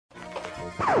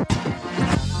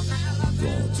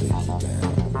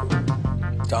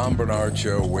Tom Bernard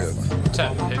Show with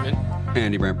Ted Pittman.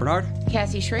 Andy Brant Bernard.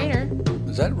 Cassie Schrader.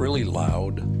 Is that really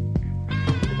loud?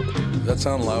 Does that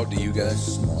sound loud to you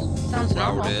guys? Sounds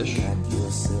normal. Loudish.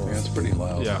 Yeah, it's pretty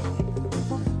loud. Yeah.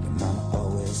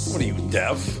 What are you,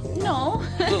 deaf? No.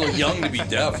 A little young to be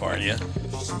deaf, aren't you?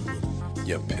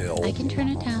 You pill. I can turn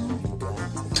it down.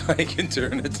 I can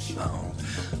turn it down.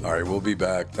 All right, we'll be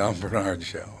back. Tom Bernard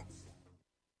Show.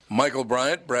 Michael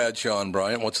Bryant, Bradshaw and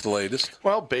Bryant, what's the latest?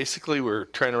 Well, basically, we're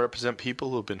trying to represent people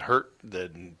who have been hurt,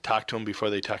 then talk to them before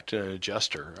they talk to an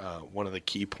adjuster. One of the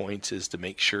key points is to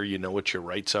make sure you know what your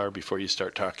rights are before you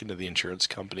start talking to the insurance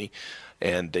company,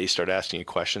 and they start asking you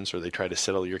questions or they try to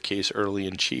settle your case early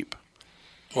and cheap.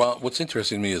 Well, what's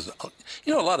interesting to me is,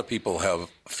 a lot of people have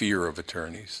fear of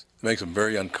attorneys. It makes them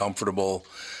very uncomfortable.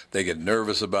 They get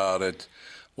nervous about it.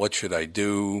 What should I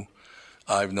do?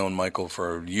 I've known Michael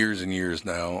for years and years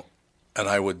now, and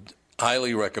I would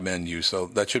highly recommend you. So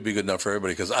that should be good enough for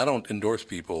everybody, because I don't endorse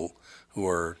people who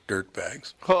are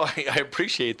dirtbags. Well, I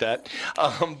appreciate that.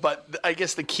 But I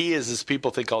guess the key is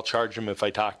people think I'll charge them if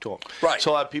I talk to them. Right.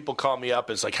 So a lot of people call me up.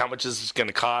 It's like, how much is this going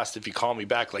to cost if you call me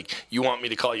back? Like, you want me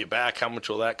to call you back? How much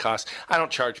will that cost? I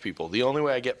don't charge people. The only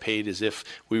way I get paid is if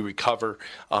we recover,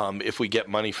 if we get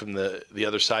money from the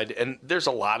other side. And there's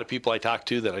a lot of people I talk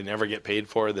to that I never get paid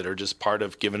for that are just part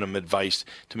of giving them advice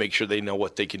to make sure they know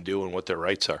what they can do and what their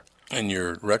rights are. And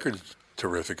your record's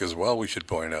terrific as well, we should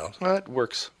point out. Well, it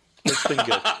works. It's been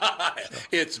good.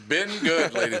 It's been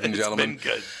good, ladies and gentlemen. It's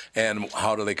been good. And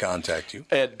how do they contact you?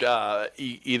 And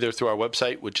either through our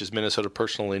website, which is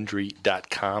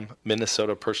minnesotapersonalinjury.com,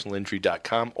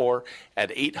 minnesotapersonalinjury.com, or at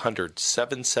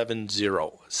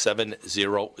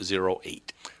 800-770-7008.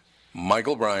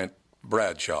 Michael Bryant,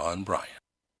 Bradshaw and Bryant.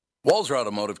 Walzer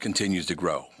Automotive continues to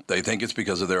grow. They think it's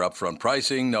because of their upfront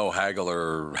pricing, no haggle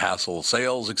or hassle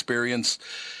sales experience,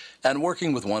 and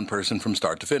working with one person from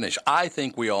start to finish. I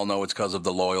think we all know it's because of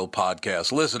the loyal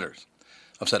podcast listeners.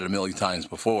 I've said it a million times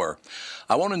before.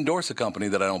 I won't endorse a company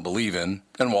that I don't believe in,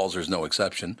 and Walzer's no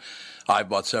exception. I've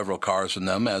bought several cars from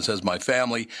them, as has my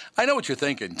family. I know what you're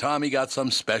thinking. Tommy got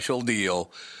some special deal.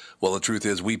 Well, the truth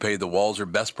is we paid the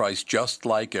Walzer best price just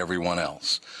like everyone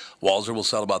else. Walzer will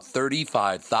sell about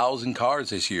 35,000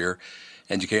 cars this year,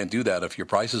 and you can't do that if your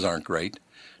prices aren't great.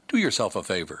 Do yourself a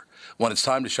favor. When it's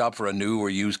time to shop for a new or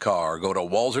used car, go to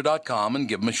walzer.com and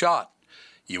give them a shot.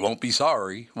 You won't be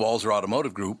sorry. Walzer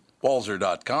Automotive Group,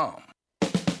 walzer.com.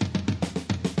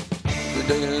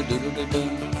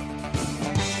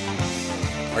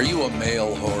 Are you a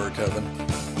male whore, Kevin?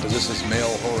 Because this is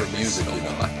male horror music, you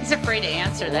know. He's afraid to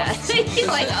answer that. He's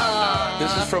like,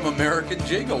 This is from American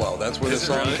Gigolo. That's where the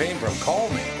song came from. Call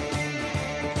Me.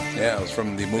 Yeah, it was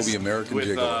from the movie American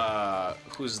Gigolo.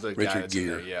 Who's the Richard guy that's in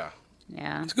Gere. there? Yeah.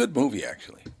 Yeah. It's a good movie,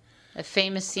 actually. A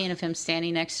famous scene of him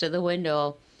standing next to the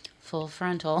window, full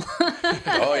frontal.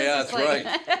 Oh, yeah, that's right.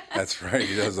 That's right.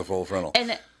 He does the full frontal.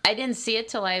 And I didn't see it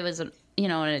till I was, an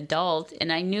adult,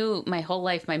 and I knew my whole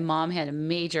life my mom had a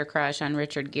major crush on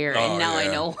Richard Gere, and now I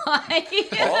know why.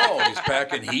 Oh, he's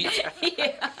packing heat?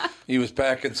 Yeah. He was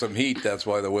packing some heat. That's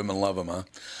why the women love him, huh?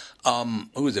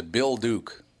 Who is it? Bill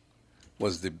Duke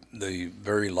was the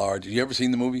very large. You ever seen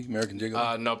the movie American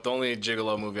Gigolo? Nope. The only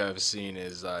Gigolo movie I've seen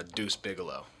is Deuce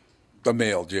Bigalow. The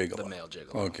male Gigolo. The male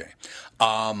Gigolo. Okay.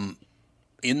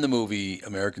 In the movie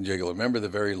American Gigolo, remember the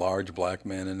very large black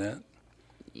man in that?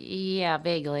 Yeah,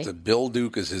 vaguely. Bill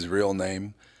Duke is his real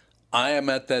name. I am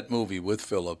at that movie with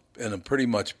Philip in a pretty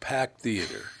much packed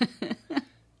theater.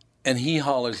 And he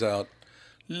hollers out,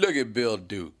 "Look at Bill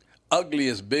Duke,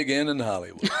 ugliest big end in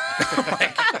Hollywood."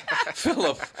 Like,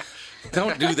 Philip,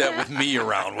 don't do that with me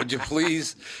around, would you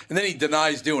please? And then he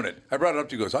denies doing it. I brought it up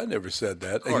to him. He goes, "I never said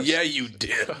that." Yeah, you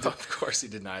did. Of course he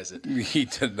denies it. He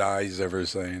denies ever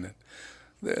saying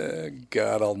it.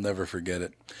 God, I'll never forget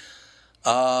it.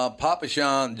 Papa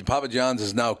John's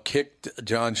has now kicked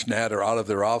John Schnatter out of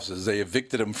their offices. They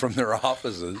evicted him from their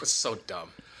offices. It's so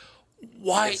dumb.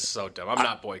 Why? It's so dumb. I'm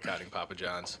not boycotting Papa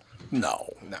John's.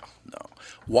 No. No.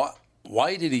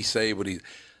 Why did he say what he...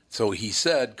 So he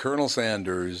said Colonel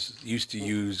Sanders used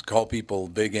to call people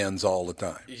big ends all the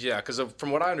time. Yeah, because from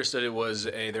what I understood, it was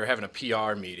they were having a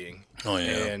PR meeting. Oh,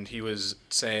 yeah. And he was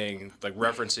saying, like,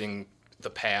 referencing the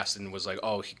past and was like,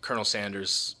 Colonel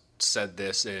Sanders said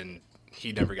this and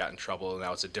he never got in trouble. And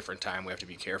now it's a different time. We have to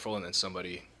be careful. And then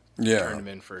somebody turned him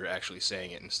in for actually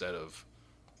saying it instead of...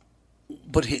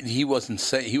 But he wasn't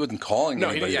calling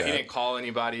anybody he didn't call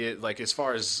anybody. Like, as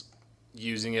far as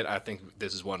using it, I think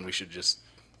this is one we should just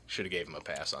should have gave him a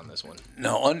pass on this one.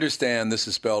 Now, understand this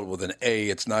is spelled with an A.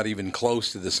 It's not even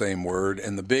close to the same word.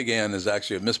 And the big N is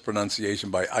actually a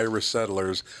mispronunciation by Irish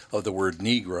settlers of the word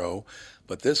Negro.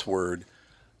 But this word,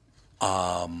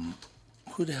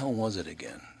 who the hell was it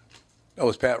again? Oh, it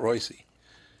was Pat Royce.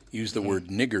 Used the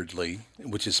word niggardly,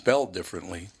 which is spelled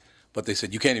differently. But they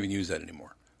said, you can't even use that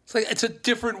anymore. It's like, it's a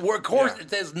different word. Of course,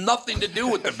 it has nothing to do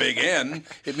with the big N.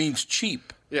 It means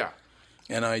cheap. Yeah.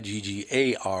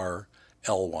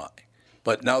 Niggarly.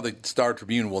 But now the Star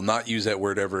Tribune will not use that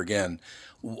word ever again.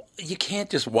 You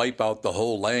can't just wipe out the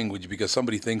whole language because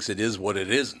somebody thinks it is what it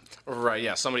isn't. Right,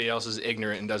 yeah. Somebody else is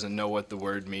ignorant and doesn't know what the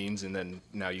word means, and then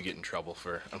now you get in trouble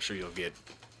for, I'm sure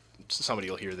somebody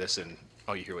will hear this and,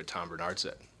 you hear what Tom Bernard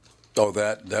said. Oh,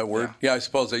 that word? Yeah, I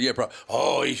suppose that. Yeah,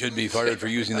 he should be fired for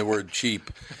using the word cheap.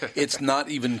 It's not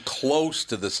even close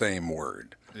to the same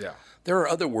word. Yeah. There are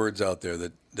other words out there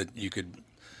that you could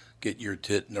get your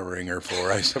tit in a ringer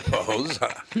for, I suppose.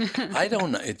 I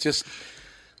don't know.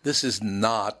 This is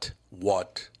not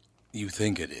what you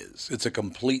think it is. It's a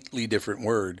completely different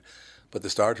word, but the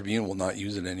Star Tribune will not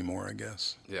use it anymore, I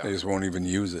guess. Yeah. They just won't even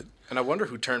use it. And I wonder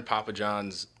who turned Papa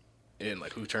John's in,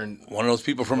 like who turned... One of those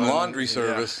people from laundry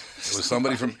service. Yeah. It was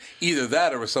somebody from... Either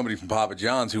that or it was somebody from Papa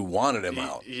John's who wanted him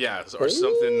out. Yeah, or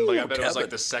something. Like I bet it was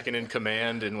like the second in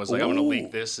command and was like, I'm going to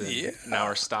leak this, and now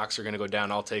our stocks are going to go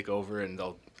down, I'll take over, and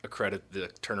they'll accredit the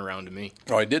turnaround to me.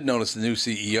 Oh, I did notice the new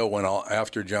CEO went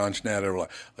after John Schnatter.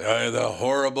 Like, the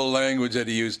horrible language that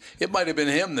he used. It might have been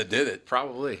him that did it.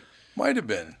 Probably. Might have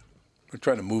been. We're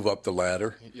trying to move up the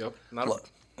ladder. Yep.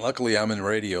 Luckily, I'm in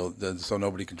radio, so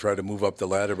nobody can try to move up the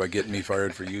ladder by getting me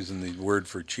fired for using the word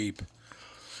for cheap.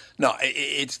 No,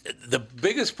 it's the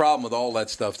biggest problem with all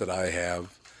that stuff that I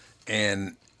have,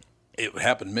 and it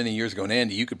happened many years ago, and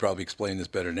Andy, you could probably explain this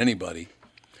better than anybody.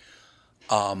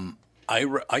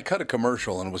 I cut a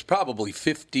commercial, and it was probably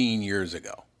 15 years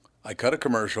ago. I cut a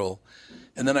commercial,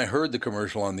 and then I heard the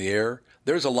commercial on the air.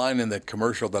 There's a line in that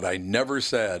commercial that I never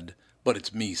said, but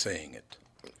it's me saying it.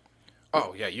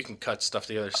 Oh, yeah, you can cut stuff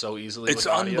together so easily. It's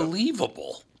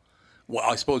unbelievable. Well,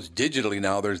 I suppose digitally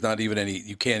now there's not even any,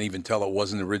 you can't even tell it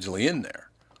wasn't originally in there.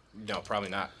 No, probably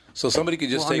not. So somebody could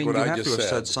just take what I just said. You have to have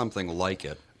said something like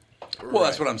it. Well,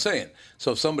 that's what I'm saying.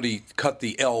 So if somebody cut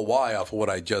the LY off of what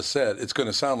I just said, it's going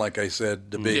to sound like I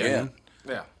said the big N.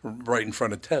 Yeah. Right in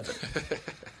front of Tevin.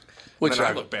 Which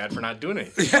I look bad for not doing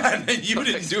anything. Yeah, and you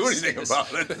didn't do anything about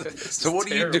it. So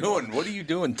what are you doing? What are you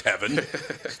doing, Tevin?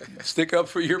 Stick up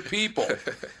for your people.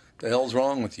 The hell's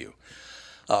wrong with you?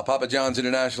 Papa John's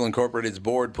International Incorporated's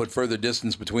board put further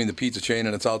distance between the pizza chain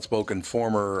and its outspoken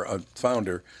former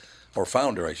founder,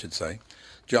 I should say,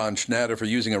 John Schnatter, for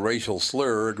using a racial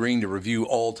slur, agreeing to review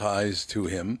all ties to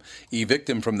him, evict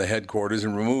him from the headquarters,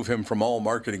 and remove him from all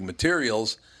marketing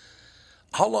materials.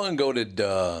 How long ago did...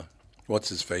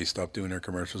 what's-his-face stopped doing their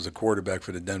commercials? The quarterback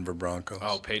for the Denver Broncos.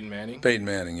 Oh, Peyton Manning? Peyton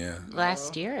Manning, yeah.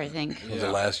 Last year, I think. Was it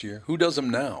last year? Who does them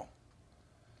now?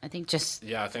 I think just...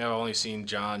 Yeah, I think I've only seen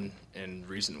John in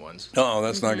recent ones. Oh,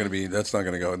 that's not going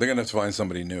to go. They're going to have to find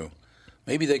somebody new.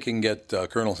 Maybe they can get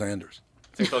Colonel Sanders.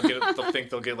 They'll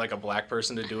get like a black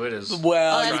person to do it as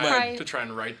to try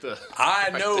and write the...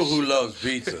 I know who loves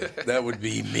pizza. That would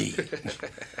be me.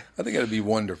 I think that would be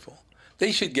wonderful.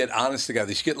 They should get, honest to God,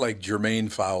 they should get like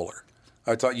Jermaine Fowler.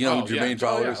 I thought, who Jermaine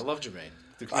Fowler is? I love Jermaine.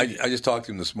 I just talked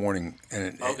to him this morning,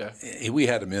 and we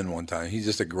had him in one time. He's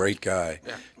just a great guy.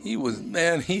 Yeah.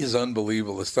 He is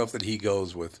unbelievable, the stuff that he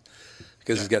goes with.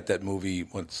 Because he's got that movie,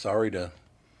 what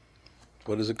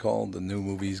is it called? The new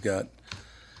movie he's got.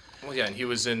 Well, yeah, and he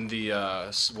was in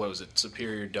the,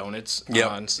 Superior Donuts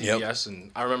on CBS. And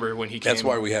I remember when he came... That's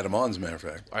why we had him on, as a matter of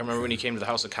fact. I remember when he came to the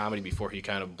House of Comedy before he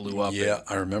kind of blew up. Yeah,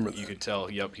 I remember that. You could tell,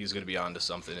 he's going to be on to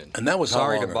something. And that was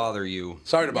Sorry to bother you.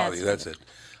 Sorry to bother you, that's it.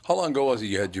 How long ago was it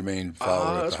you had Jermaine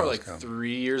Fowler? That was probably like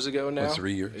 3 years ago now.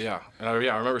 3 years? Yeah. And I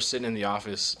remember sitting in the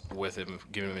office with him,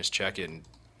 giving him his check, and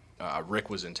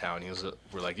Rick was in town.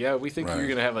 We're like, yeah, we think you're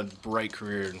going to have a bright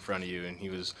career in front of you. And he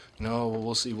was, no, well,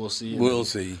 we'll see. And we'll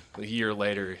see. A year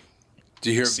later,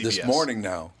 do you hear this morning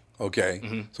now? Okay.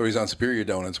 Mm-hmm. So he's on Superior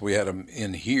Donuts. We had him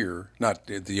in here, not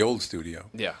at the old studio.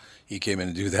 Yeah. He came in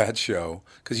to do that show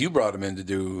because you brought him in to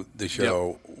do the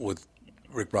show with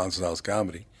Rick Bronson's House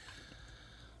Comedy.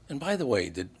 And by the way,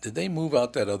 did they move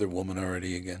out that other woman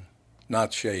already again?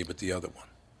 Not Shay, but the other one.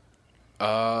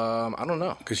 I don't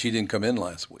know. Because she didn't come in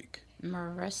last week.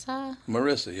 Marissa,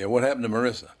 yeah. What happened to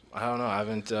Marissa? I don't know. I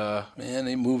haven't... Man,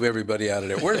 they move everybody out of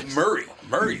there. Where's Murray?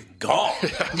 Murray's gone.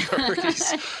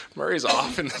 Murray's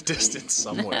off in the distance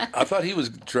somewhere. I thought he was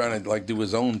trying to do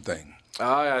his own thing.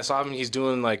 Oh, yeah, I saw him. He's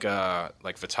doing like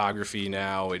photography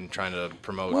now and trying to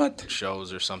promote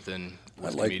shows or something. I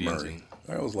like Murray.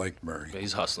 I always liked Murray.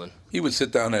 He's hustling. He would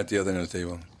sit down at the other end of the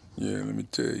table. Yeah, let me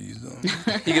tell you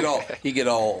something. He get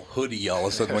all hoodie all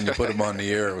of a sudden when you put him on the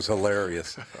air. It was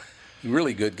hilarious.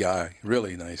 Really good guy.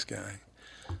 Really nice guy.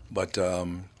 But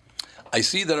I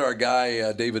see that our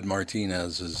guy, David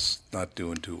Martinez, is not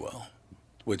doing too well.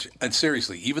 And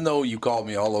seriously, even though you called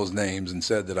me all those names and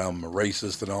said that I'm a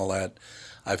racist and all that,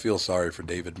 I feel sorry for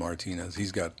David Martinez.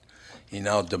 He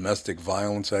now domestic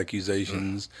violence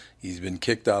accusations. He's been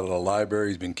kicked out of the library.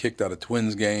 He's been kicked out of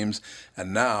Twins games.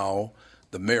 And now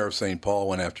the mayor of St. Paul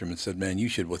went after him and said, man, you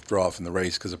should withdraw from the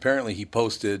race, because apparently he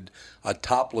posted a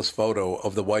topless photo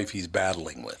of the wife he's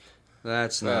battling with.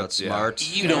 That's not smart.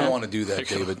 You don't want to do that,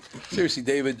 David. Seriously,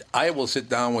 David, I will sit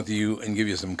down with you and give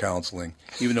you some counseling,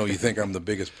 even though you think I'm the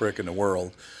biggest prick in the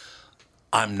world.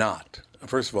 I'm not.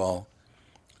 First of all,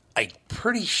 I'm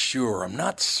pretty sure, I'm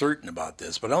not certain about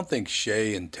this, but I don't think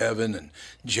Shay and Tevin and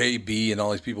JB and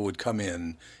all these people would come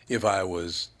in if I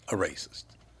was a racist.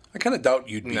 I kind of doubt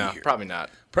you'd be here. No, probably not.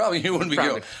 Probably you wouldn't be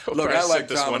going, look, I like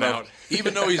this one out.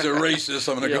 Even though he's a racist,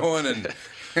 I'm going to go in and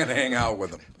hang out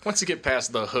with him. Once you get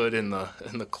past the hood and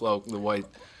the cloak, the white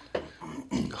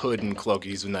hood and cloak,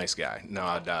 he's a nice guy. No,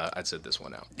 I'd sit this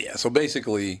one out. Yeah, so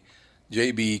basically,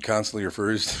 JB constantly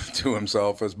refers to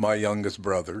himself as my youngest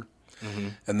brother. Mm-hmm.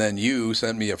 And then you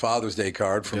sent me a Father's Day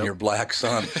card from your black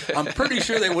son. I'm pretty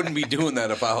sure they wouldn't be doing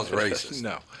that if I was racist.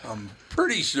 No. I'm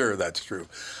pretty sure that's true.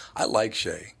 I like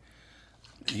Shay.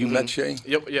 You met Shay?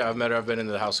 Yep. Yeah, I've met her. I've been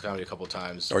into the House of Comedy a couple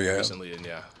times recently, and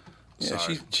yeah,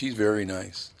 she's very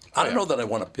nice. I don't know that I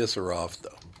want to piss her off though.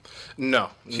 No,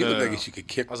 she looked like she could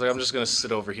kick. I was like, I'm just gonna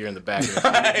sit over here in the back.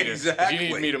 Exactly. If you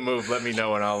need me to move, let me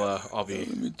know, and I'll be.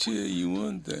 Let me tell you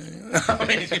one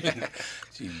thing.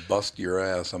 She bust your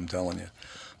ass. I'm telling you.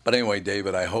 But anyway,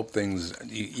 David, I hope things.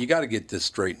 You got to get this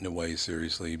straightened away.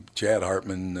 Seriously, Chad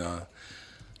Hartman.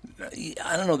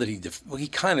 I don't know that he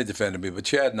kind of defended me, but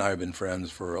Chad and I have been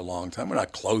friends for a long time. We're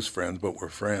not close friends, but we're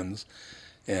friends.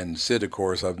 And Sid, of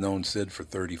course, I've known Sid for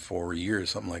 34 years,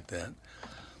 something like that.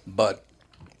 But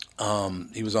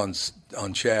he was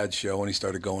on Chad's show, and he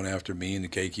started going after me and the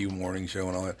KQ Morning Show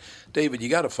and all that. David, you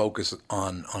got to focus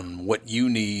on what you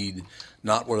need,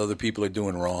 not what other people are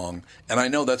doing wrong. And I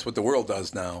know that's what the world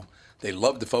does now. They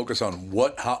love to focus on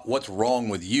what's wrong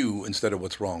with you instead of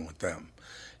what's wrong with them.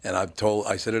 And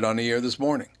I said it on the air this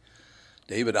morning.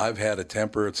 David, I've had a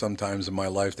temper at some times in my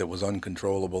life that was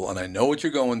uncontrollable, and I know what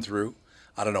you're going through.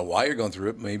 I don't know why you're going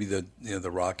through it. Maybe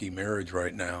the rocky marriage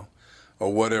right now,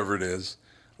 or whatever it is,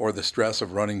 or the stress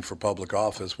of running for public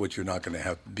office, which you're not going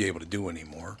to be able to do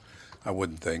anymore. I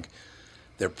wouldn't think.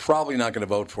 They're probably not going to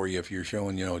vote for you if you're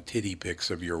showing, titty pics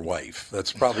of your wife.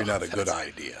 That's probably not a good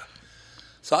idea.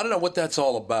 So I don't know what that's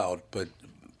all about, but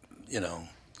you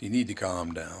need to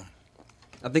calm down.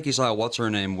 I think he saw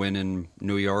what's-her-name win in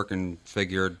New York and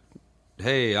figured,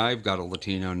 hey, I've got a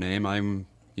Latino name. I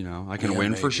can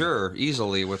win for sure,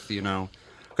 easily with,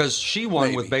 because she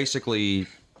won with basically,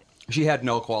 she had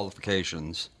no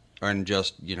qualifications. And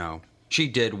just, she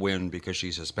did win because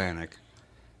she's Hispanic.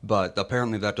 But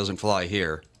apparently that doesn't fly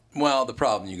here. Well, the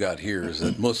problem you got here is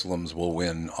that Muslims will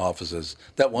win offices.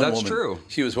 That one woman. That's true.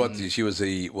 She was what? She was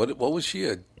what was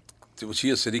she? Was she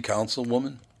a city council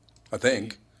woman? I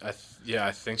think. I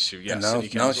think she. Yeah, and city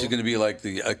council. Now she's going to be like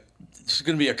she's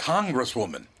going to be a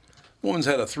congresswoman. Woman's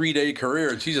had a 3-day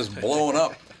career and she's just blowing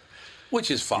up, which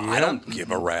is fine. Yeah. I don't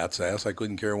give a rat's ass. I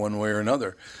couldn't care one way or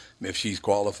another. If she's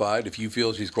qualified, if you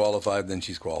feel she's qualified, then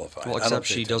she's qualified. Well, except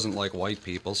she doesn't like white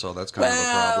people, so that's kind of a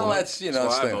problem. Well, that's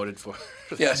what I voted for.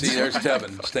 Yeah, see, there's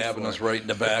Tevin stabbing us right in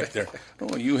the back there.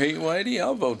 Oh, you hate Whitey?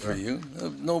 I'll vote for you.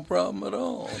 No problem at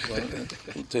all. We'll take care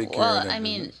of that. Well, I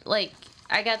mean,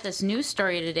 I got this news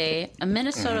story today. A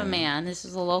Minnesota man, this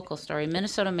is a local story,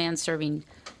 Minnesota man serving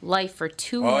life for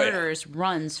 2 murders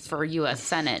runs for U.S.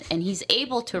 Senate, and he's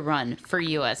able to run for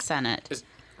U.S. Senate.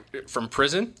 From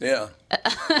prison? Yeah,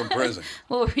 from prison.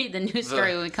 We'll read the news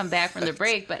story when we come back from the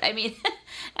break, but I mean,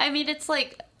 it's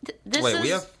like, this Wait, is... we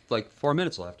have 4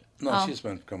 minutes left. No, she's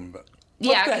been coming back.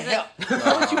 Yeah, what the hell?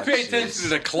 Why don't you pay attention to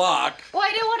the clock? Well,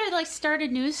 I didn't want to start a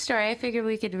news story. I figured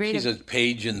we could read it. She's just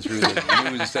paging through the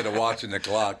news instead of watching the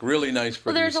clock. Really nice producer.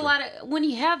 Well, there's a lot of, when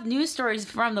you have news stories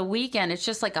from the weekend, it's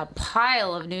just like a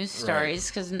pile of news stories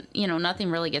because,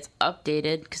 nothing really gets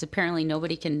updated because apparently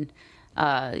nobody can,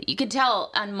 you can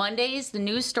tell on Mondays, the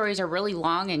news stories are really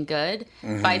long and good.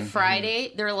 Mm-hmm. By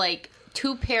Friday, they're like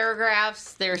 2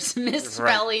 paragraphs. There's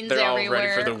misspellings They're everywhere. all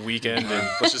ready for the weekend, and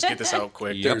let's just get this out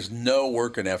quick. There's no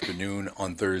working afternoon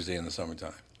on Thursday in the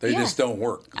summertime. They just don't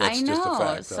work. That's I know. just a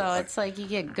fact. So it's like you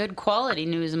get good quality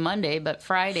news Monday, but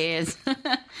Friday is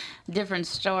a different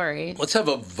story. Let's have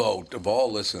a vote of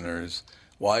all listeners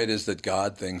why it is that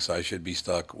God thinks I should be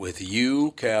stuck with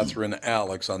you, Catherine,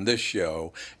 Alex on this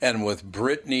show, and with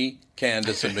Brittany,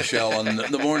 Candace, and Michelle on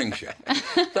the morning show.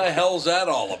 What the hell's that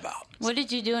all about? What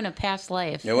did you do in a past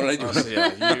life? Yeah, what did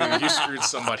I do? You screwed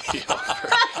somebody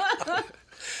over.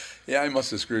 Yeah, I must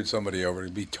have screwed somebody over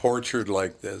to be tortured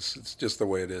like this. It's just the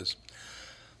way it is.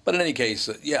 But in any case,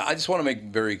 I just want to make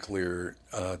very clear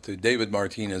to David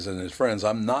Martinez and his friends,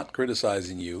 I'm not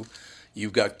criticizing you.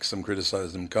 You've got some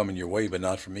criticism coming your way, but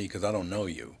not from me because I don't know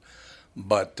you.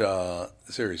 But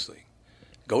seriously,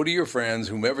 go to your friends,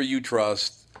 whomever you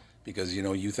trust, because,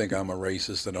 you think I'm a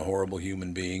racist and a horrible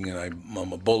human being and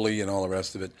I'm a bully and all the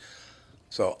rest of it.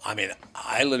 So,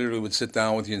 I literally would sit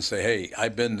down with you and say, hey,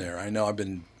 I've been there. I know I've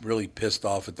been really pissed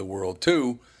off at the world,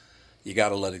 too. You got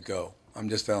to let it go. I'm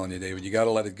just telling you, David, you got to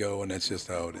let it go, and that's just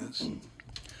how it is.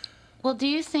 Well, do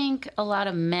you think a lot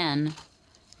of men,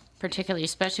 particularly,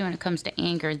 especially when it comes to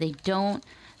anger, they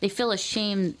feel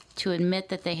ashamed to admit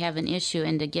that they have an issue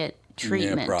and to get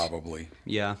treatment? Yeah, probably.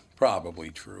 Yeah.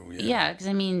 Probably true, Yeah,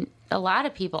 because, a lot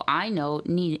of people I know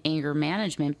need anger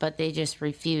management, but they just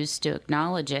refuse to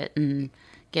acknowledge it and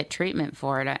get treatment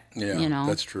for it.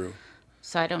 That's true.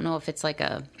 So I don't know if it's like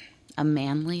a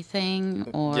manly thing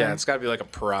or... Yeah, it's got to be like a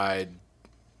pride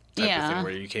type of thing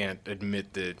where you can't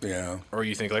admit that... Or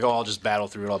you think like, I'll just battle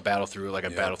through it. I'll battle through it like I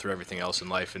battle through everything else in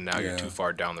life, and now you're too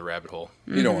far down the rabbit hole.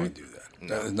 You don't want to do that.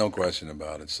 No. There's no question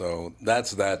about it. So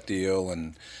that's that deal.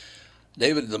 And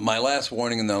David, my last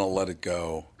warning, and then I'll let it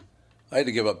go. I had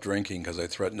to give up drinking because I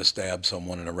threatened to stab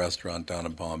someone in a restaurant down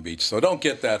in Palm Beach. So don't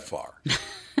get that far.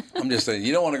 I'm just saying,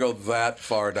 you don't want to go that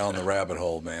far down the rabbit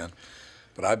hole, man.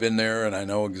 But I've been there, and I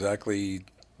know exactly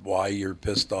why you're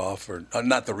pissed off, or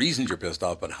not the reasons you're pissed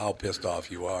off, but how pissed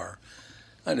off you are.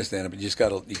 I understand it, but you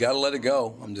gotta let it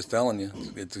go. I'm just telling you,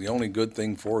 it's the only good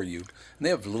thing for you. And they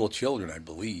have little children, I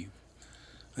believe.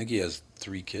 I think he has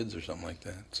 3 kids or something like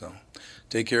that. So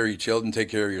take care of your children, take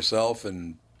care of yourself,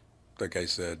 and like I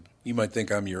said, you might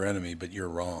think I'm your enemy, but you're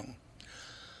wrong.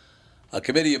 A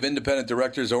committee of independent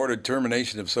directors ordered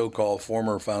termination of so-called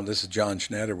former founder, this is John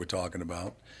Schnatter we're talking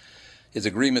about. His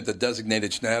agreement that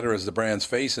designated Schnatter as the brand's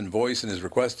face and voice and has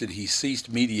requested he ceased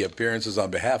media appearances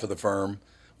on behalf of the firm.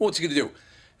 What's he going to do?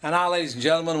 And now, ladies and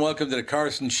gentlemen, welcome to the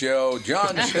Carson Show.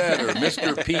 John Schnatter,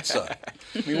 Mr. Pizza.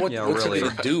 What's he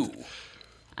going to do?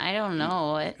 I don't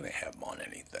know. I'm not going to have him on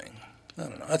anything. I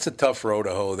don't know. That's a tough row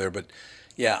to hoe there, but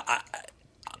yeah,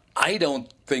 I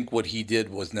don't think what he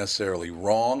did was necessarily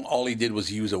wrong. All he did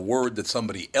was use a word that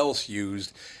somebody else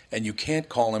used, and you can't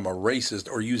call him a racist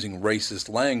or using racist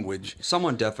language.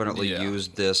 Someone definitely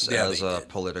used this as a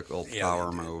political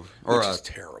power move, or a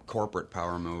terrible corporate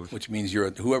power move. Which means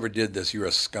whoever did this, you're a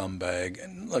scumbag.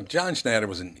 And look, John Schnatter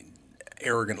was an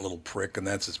arrogant little prick, and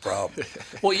that's his problem.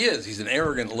 Well, he is. He's an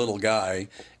arrogant little guy,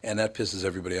 and that pisses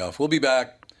everybody off. We'll be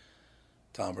back.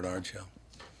 Tom Bernard Show.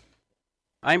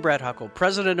 I'm Brad Huckle,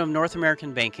 president of North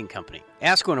American Banking Company.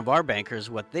 Ask one of our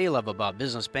bankers what they love about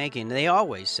business banking. They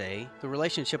always say the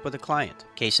relationship with the client.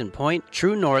 Case in point,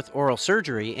 True North Oral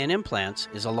Surgery and Implants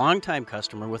is a longtime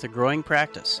customer with a growing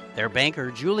practice. Their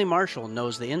banker, Julie Marshall,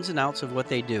 knows the ins and outs of what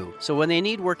they do. So when they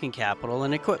need working capital,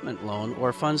 an equipment loan,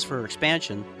 or funds for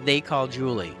expansion, they call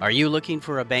Julie. Are you looking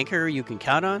for a banker you can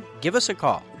count on? Give us a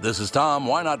call. This is Tom.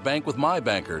 Why not bank with my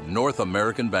banker, North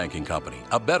American Banking Company?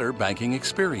 A better banking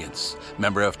experience.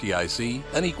 Member FDIC,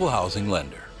 an equal housing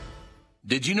lender.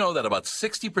 Did you know that about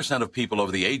 60% of people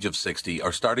over the age of 60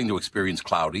 are starting to experience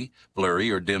cloudy,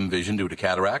 blurry, or dim vision due to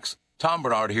cataracts? Tom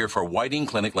Bernard here for Whiting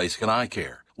Clinic LASIK and Eye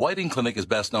Care. Whiting Clinic is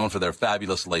best known for their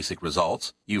fabulous LASIK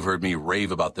results. You've heard me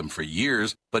rave about them for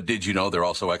years, but did you know they're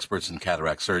also experts in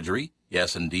cataract surgery?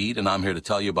 Yes, indeed, and I'm here to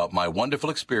tell you about my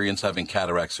wonderful experience having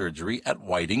cataract surgery at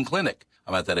Whiting Clinic.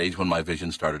 I'm at that age when my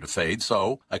vision started to fade,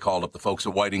 so I called up the folks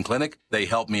at Whiting Clinic. They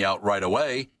helped me out right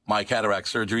away. My cataract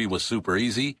surgery was super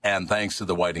easy, and thanks to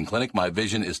the Whiting Clinic, my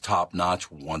vision is top-notch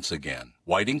once again.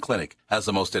 Whiting Clinic has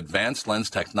the most advanced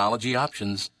lens technology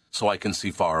options, so I can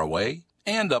see far away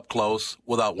and up close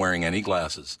without wearing any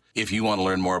glasses. If you want to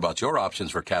learn more about your options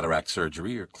for cataract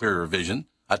surgery or clearer vision,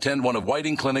 attend one of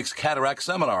Whiting Clinic's cataract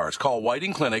seminars. Call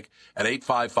Whiting Clinic at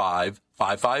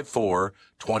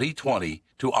 855-554-2020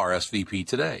 to RSVP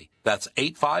today. That's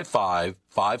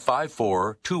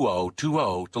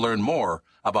 855-554-2020 to learn more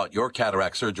about your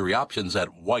cataract surgery options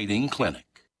at Whiting Clinic.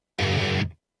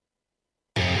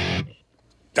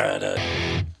 Da-da.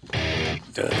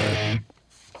 Da-da.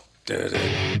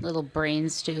 Little brain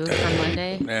stew for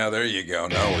Monday. Yeah, there you go.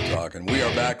 Now we're talking. We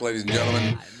are back, ladies and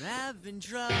gentlemen.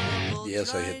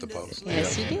 Yes, I hit the post.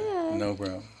 Yes, you did. No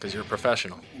problem. Because you're a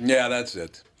professional. Yeah, that's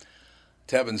it.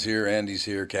 Tevin's here, Andy's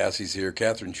here, Cassie's here.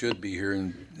 Catherine should be here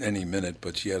in any minute,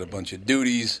 but she had a bunch of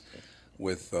duties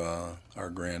with our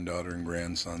granddaughter and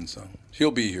grandson, so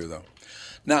she'll be here, though.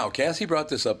 Now, Cassie brought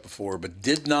this up before, but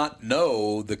did not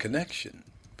know the connection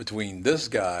between this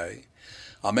guy.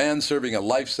 A man serving a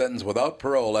life sentence without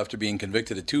parole after being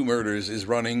convicted of 2 murders is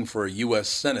running for a U.S.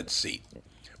 Senate seat,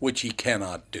 which he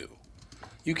cannot do.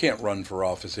 You can't run for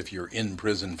office if you're in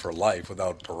prison for life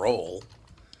without parole.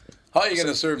 How are you going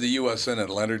to serve the U.S.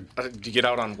 Senate, Leonard? Do you get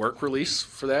out on work release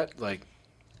for that?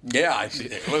 Yeah,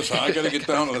 listen, I got to get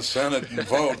down to the Senate and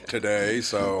vote today.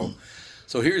 So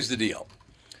here's the deal.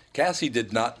 Cassie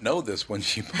did not know this when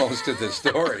she posted this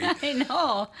story. I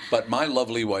know. But my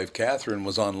lovely wife, Catherine,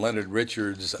 was on Leonard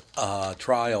Richards'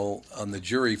 trial on the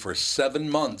jury for 7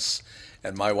 months.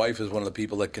 And my wife is one of the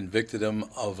people that convicted him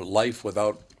of life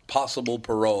without possible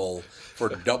parole for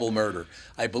double murder.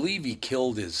 I believe he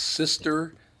killed his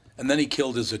sister, and then he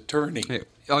killed his attorney. Hey,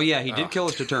 oh, yeah, he did kill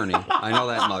his attorney. I know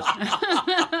that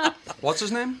much. What's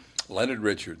his name? Leonard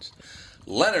Richards.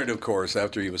 Leonard, of course,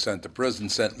 after he was sent to prison,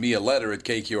 sent me a letter at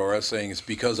KQRS saying it's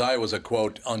because I was a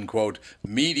quote-unquote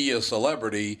media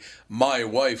celebrity, my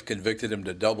wife convicted him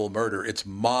to double murder. It's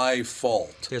my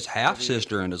fault. His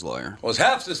half-sister and his lawyer. Well, his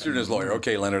half-sister and his lawyer.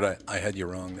 Okay, Leonard, I had you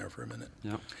wrong there for a minute.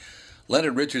 Yep.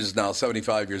 Leonard Richards is now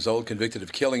 75 years old, convicted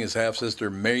of killing his half-sister,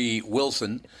 May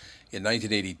Wilson, in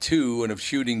 1982, and of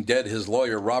shooting dead his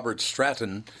lawyer, Robert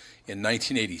Stratton, in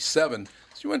 1987.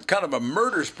 So you went kind of a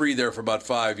murder spree there for about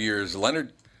 5 years.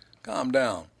 Leonard, calm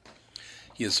down.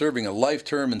 He is serving a life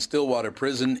term in Stillwater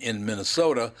Prison in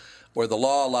Minnesota, where the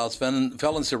law allows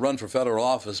felons to run for federal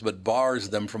office but bars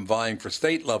them from vying for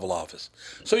state-level office.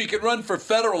 So you can run for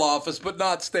federal office but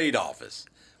not state office.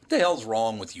 What the hell's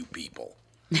wrong with you people?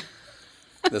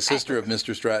 The sister of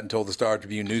Mr. Stratton told the Star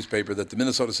Tribune newspaper that the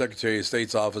Minnesota Secretary of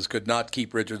State's office could not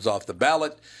keep Richards off the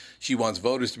ballot. She wants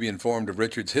voters to be informed of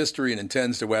Richards' history and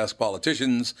intends to ask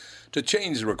politicians to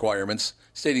change the requirements,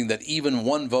 stating that even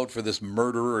one vote for this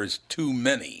murderer is too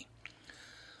many.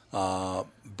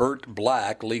 Bert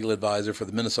Black, legal advisor for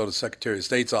the Minnesota Secretary of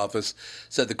State's office,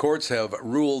 said the courts have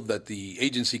ruled that the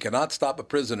agency cannot stop a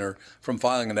prisoner from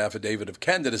filing an affidavit of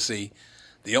candidacy.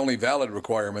 The only valid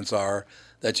requirements are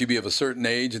that you be of a certain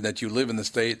age and that you live in the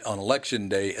state on election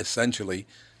day, essentially,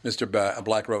 Mr.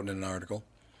 Black wrote in an article.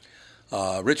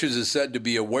 Richards is said to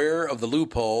be aware of the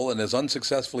loophole and has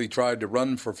unsuccessfully tried to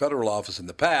run for federal office in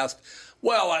the past.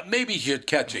 Well, maybe you should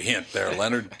catch a hint there,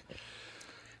 Leonard.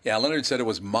 Yeah, Leonard said it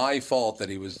was my fault that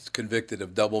he was convicted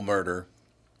of double murder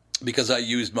because I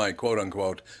used my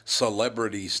quote-unquote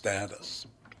celebrity status.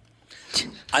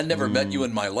 I never met you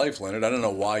in my life, Leonard. I don't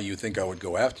know why you think I would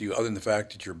go after you, other than the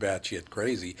fact that you're batshit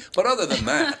crazy. But other than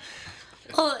that...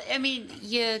 Well, I mean,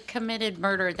 you committed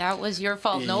murder. That was your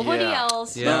fault. Nobody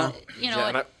else. Yeah.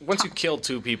 Once you kill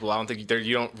 2 people, I don't think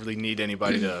you don't really need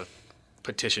anybody to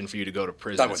petition for you to go to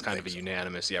prison. It's kind of a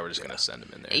unanimous. Yeah, we're just going to send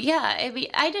them in there. Yeah, I mean,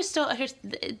 I just don't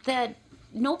understand that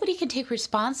nobody can take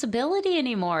responsibility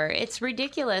anymore. It's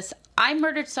ridiculous. I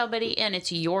murdered somebody, and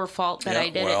it's your fault that I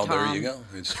did it, Tom. Well, there you go.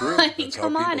 It's true. I mean,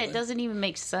 come on. It doesn't even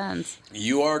make sense.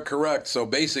 You are correct. So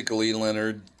basically,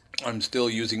 Leonard, I'm still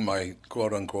using my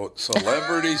quote-unquote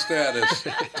celebrity status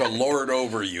to lord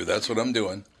over you. That's what I'm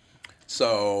doing.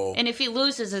 So, and if he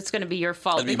loses, it's going to be your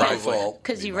fault. It'd be my fault.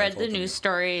 Because you read the news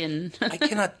story. And I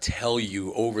cannot tell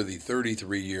you over the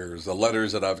 33 years the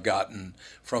letters that I've gotten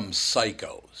from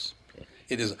psychos.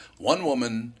 It is one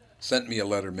woman sent me a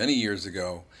letter many years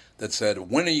ago that said,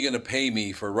 when are you going to pay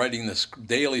me for writing this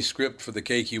daily script for the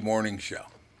KQ Morning Show?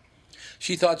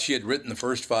 She thought she had written the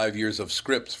first 5 years of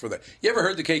scripts for that. You ever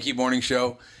heard the KQ Morning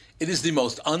Show? It is the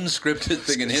most unscripted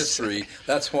thing in history.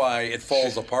 That's why it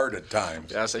falls apart at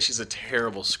times. Yeah, I say she's a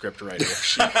terrible script writer.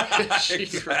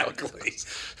 Exactly.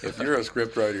 If you're a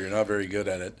script writer, you're not very good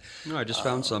at it. No, I just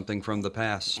found something from the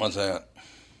past. What's that?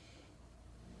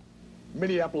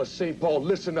 Minneapolis, St. Paul,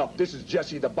 listen up. This is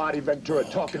Jesse the Body Ventura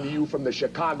talking to you from the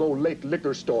Chicago Lake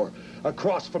Liquor Store,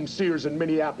 across from Sears in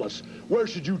Minneapolis. Where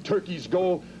should you turkeys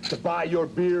go to buy your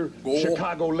beer?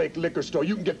 Chicago Lake Liquor Store.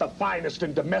 You can get the finest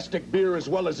in domestic beer as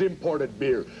well as imported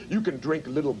beer. You can drink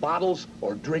little bottles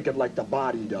or drink it like the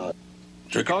body does.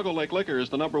 Chicago Lake Liquor is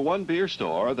the #1 beer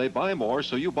store. They buy more,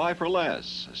 so you buy for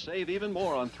less. Save even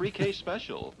more on 3K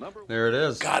special. There it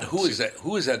is. God, who is that?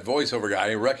 Who is that voiceover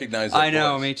guy? I recognize that I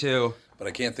know, voice. me too. but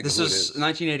I can't think This of who it is is.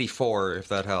 1984, if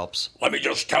that helps. Let me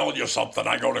just tell you something.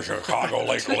 I go to Chicago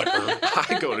Lake Liquor.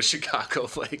 I go to Chicago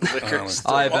Lake Liquor.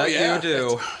 I bet you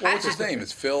do. What's his name?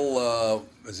 It's Phil,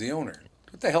 is the owner.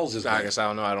 What the hell's his name? I guess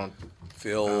I don't know.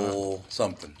 Phil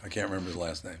something. I can't remember his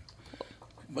last name.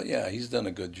 But yeah, he's done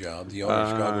a good job. The owner of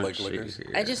Chicago Lake Liquors.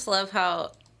 I just love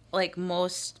how, like,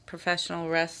 most professional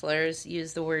wrestlers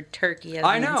use the word turkey as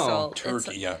an insult.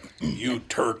 Turkey, yeah. You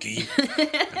turkey.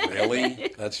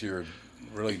 Really? That's your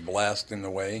really blasting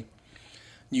away?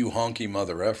 You honky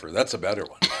mother effer. That's a better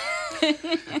one.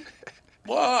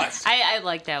 What? I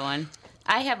like that one.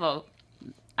 I Need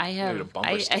a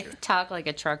bumper sticker. talk like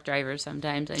a truck driver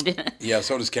sometimes. I do. Yeah,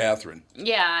 so does Catherine.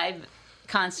 Yeah, I'm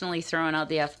constantly throwing out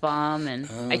the F-bomb, and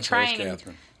I try and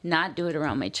not do it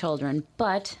around my children,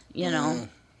 but, you know.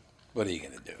 What are you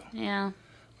going to do? Yeah.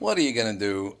 What are you going to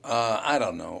do? I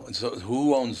don't know. So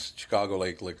who owns Chicago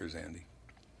Lake Liquors, Andy?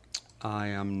 I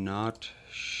am not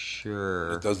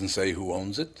sure. It doesn't say who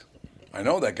owns it. I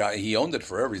know that guy. He owned it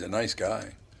forever. He's a nice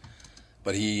guy.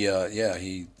 But he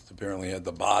apparently had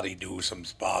the body do some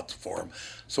spots for him.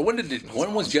 So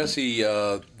when was Jesse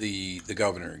the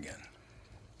governor again?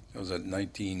 It was at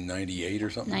 1998 or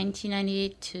something?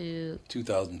 1998 to...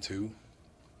 2002?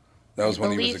 That was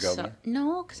when he was the governor? So.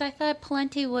 No, because I thought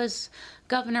Pawlenty was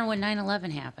governor when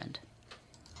 9/11 happened.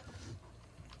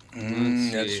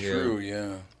 That's true,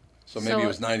 yeah. So maybe it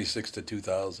was 96 to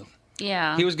 2000.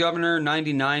 Yeah. He was governor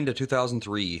 99 to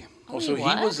 2003. Oh, so he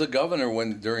was the governor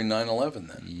during 9/11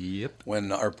 then? Yep.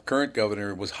 When our current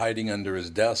governor was hiding under his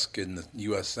desk in the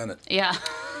U.S. Senate. Yeah,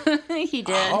 he did.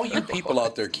 How you people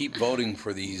out there keep voting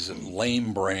for these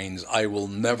lame brains, I will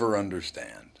never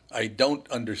understand. I don't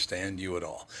understand you at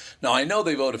all. Now, I know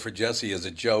they voted for Jesse as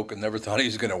a joke and never thought he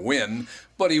was going to win,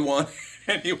 but he won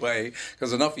anyway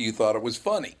because enough of you thought it was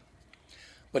funny.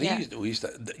 But he used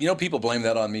to, people blame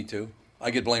that on me too. I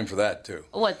get blamed for that, too.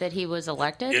 What, that he was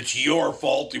elected? It's your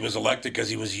fault he was elected because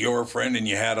he was your friend and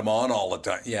you had him on all the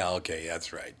time. Yeah, okay,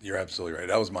 that's right. You're absolutely right.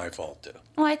 That was my fault, too.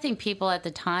 Well, I think people at the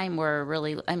time were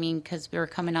really, because we were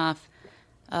coming off,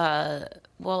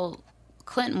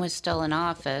 Clinton was still in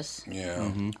office. Yeah.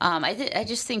 Mm-hmm. I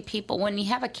just think people, when you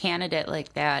have a candidate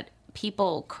like that,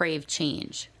 people crave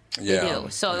change. Yeah. They do.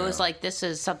 So it was like, this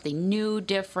is something new,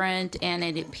 different, and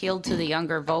it appealed to the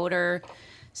younger voter.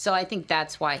 So I think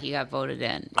that's why he got voted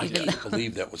in. I can't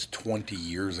believe that was 20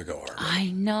 years ago already.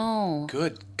 I know.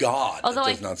 Good God. Although that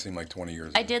does not seem like 20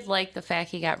 years ago. I did like the fact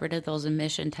he got rid of those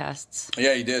emission tests.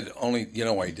 Yeah, he did. Only, you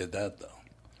know why he did that, though?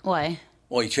 Why?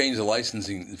 Well, he changed the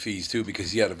licensing fees, too,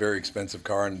 because he had a very expensive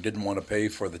car and didn't want to pay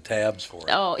for the tabs for it.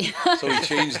 Oh, yeah. So he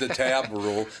changed the tab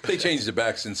rule. They changed it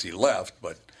back since he left,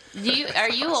 but... Are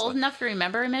you old enough to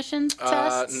remember emissions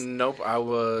tests? Nope. I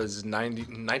was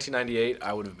 1998.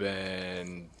 I would have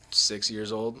been 6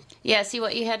 years old. Yeah, see,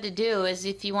 what you had to do is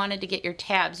if you wanted to get your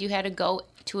tabs, you had to go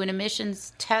to an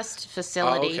emissions test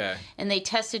facility, and they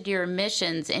tested your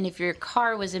emissions, and if your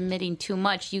car was emitting too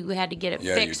much, you had to get it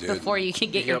fixed before you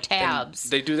could get your tabs.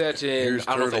 They do that in,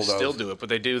 I don't know if they still do it, but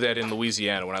they do that in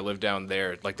Louisiana. When I lived down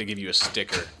there, like they give you a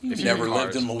sticker. You never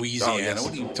lived in Louisiana.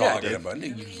 What are you talking about?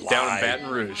 You lie. Down in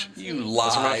Baton Rouge. You lie.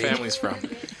 That's where my family's from.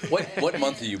 What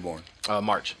month are you born?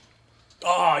 March.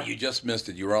 Oh, you just missed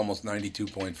it. You were almost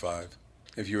 92.5.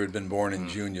 If you had been born in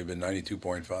June, you'd been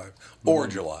 92.5. Or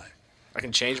July. I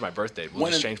can change my birth date. We'll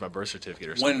just change my birth certificate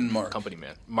or something. When in March? Company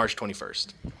man. March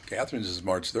 21st. Catherine's is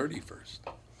March 31st.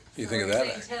 You think of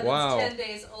that? Wow. 10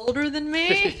 days older than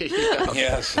me?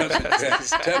 Yes.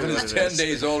 Tevin is 10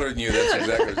 days older than you. That's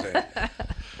exactly what I'm saying.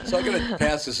 So I'm going to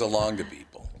pass this along to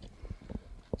people.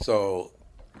 So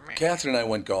Catherine and I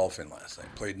went golfing last night.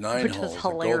 Played 9 holes. Which was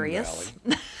hilarious. At Golden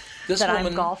Valley. This that woman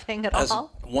I'm golfing at has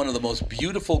all. one of the most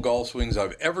beautiful golf swings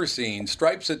I've ever seen.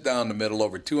 Stripes it down the middle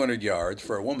over 200 yards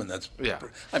for a woman. That's for a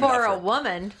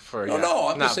woman. No,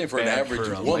 I'm just saying for an average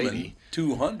for a woman, lady.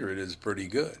 200 is pretty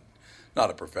good.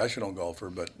 Not a professional golfer,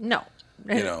 but no.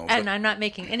 And I'm not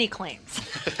making any claims.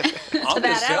 I'm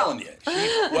just telling you.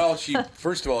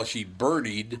 First of all, she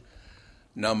birdied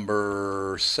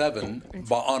number 7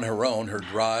 on her own, her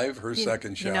drive, her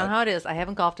second shot. You know how it is. I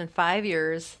haven't golfed in 5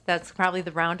 years. That's probably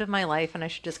the round of my life, and I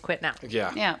should just quit now.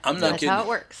 Yeah. I'm not That's kidding. how it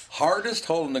works. Hardest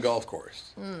hole in the golf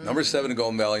course. Number 7 in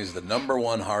Golden Valley is the number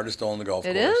 1 hardest hole in the golf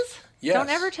course. It is? Yes. Don't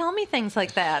ever tell me things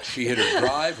like that. She hit her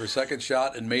drive, her second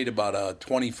shot, and made about a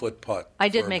 20-foot putt. I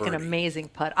did make an amazing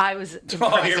putt. I was Here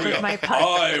impressed we with go. my putt.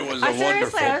 Oh, it was a wonderful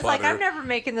seriously, I was like, putter. I'm never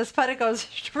making this putt. It goes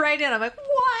right in. I'm like,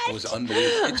 what? It was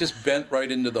unbelievable. It just bent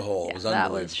right into the hole. It was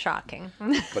unbelievable. That was shocking.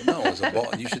 But no, it was a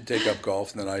ball. You should take up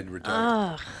golf, and then I'd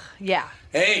retire. Yeah.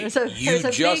 Hey, there's a you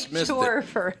just big missed tour it.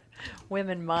 for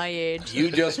Women my age.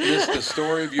 You just missed the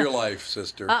story of your life,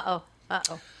 sister. Uh-oh.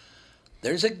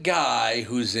 There's a guy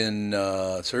who's in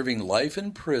serving life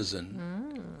in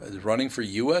prison, is running for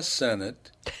U.S. Senate.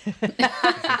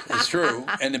 It's true.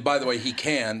 And by the way, you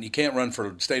can't run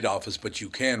for state office, but you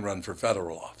can run for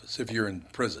federal office if you're in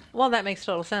prison. Well, that makes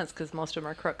total sense because most of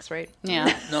them are crooks, right?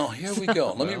 Yeah. No, here we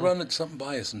go. Let me run something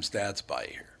by you, some stats by you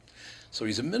here. So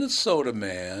he's a Minnesota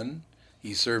man.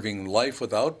 He's serving life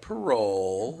without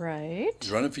parole. Right.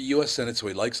 He's running for U.S. Senate, so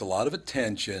he likes a lot of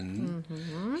attention.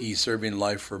 Mm-hmm. He's serving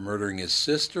life for murdering his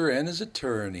sister and his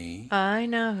attorney. I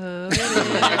know who it is.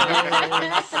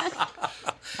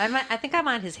 I think I'm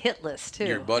on his hit list, too.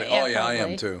 Your buddy? Yeah, oh, yeah, probably. I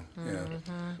am, too. Yeah,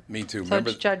 me, too. So Remember,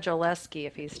 it's Judge Oleski,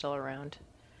 if he's still around.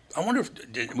 I wonder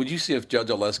would you see if Judge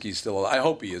Oleski's still alive? I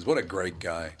hope he is. What a great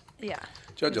guy. Yeah.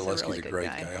 Judge He's Oleski's really a good great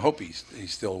guy. guy. I hope he's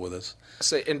still with us.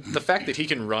 And the fact that he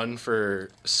can run for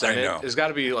Senate know. has got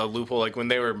to be a loophole. Like when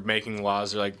they were making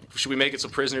laws, they're like, should we make it so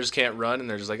prisoners can't run? And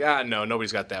they're just like, no,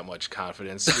 nobody's got that much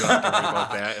confidence. You don't have to worry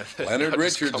about that. Leonard It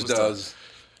just Richards comes to does.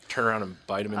 Turn around and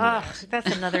bite him in the ass.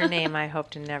 That's another name I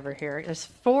hope to never hear. There's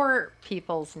 4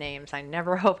 people's names I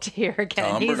never hope to hear again.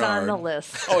 Tom He's Bernard. on the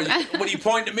list. Oh, when you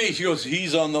point to me, she goes,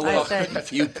 he's on the I list.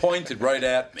 said- You pointed right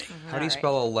at me. How do you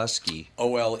spell Olesky?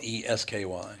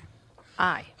 Olesky.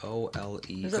 I.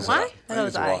 O-L-E. Is it I Y? I think thought it was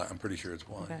it's I. Y. I'm pretty sure it's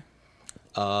Y. Okay.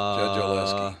 Judge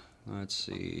Oleski, Let's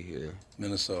see here.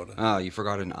 Minnesota. Oh, you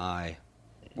forgot an I.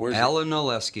 Where's Alan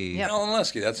Oleski. Yep. Alan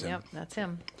Oleski, that's him. Yep, that's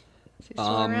him. Is he still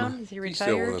around? Is he He's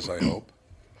still retired? with us, I hope.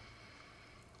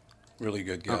 Really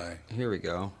good guy. Here we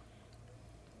go.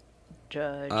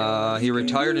 Judge. He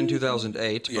retired in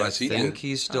 2008, but Yes, I he think did.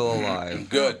 he's still alive.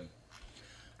 Good.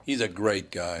 He's a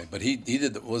great guy, but he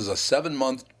was a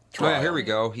 7-month Oh, trial. yeah, here we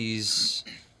go. He's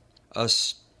a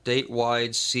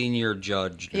statewide senior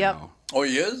judge now. Yep. Oh,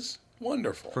 he is?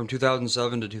 Wonderful. From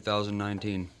 2007 to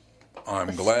 2019.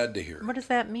 I'm glad to hear. What does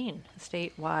that mean?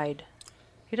 Statewide.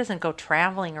 He doesn't go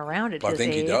traveling around at I his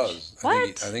think age. he does.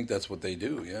 What? I think that's what they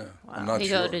do, yeah. I'm not They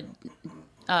sure. go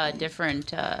to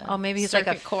different maybe he's circuit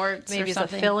like a courts maybe or he's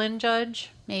something. a fill-in judge.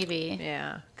 Maybe.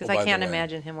 Yeah, because Well, by I can't the way-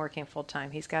 imagine him working full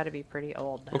time. He's got to be pretty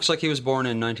old now. Looks like he was born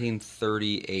in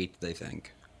 1938, they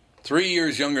think. 3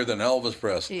 years younger than Elvis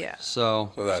Presley. Yeah.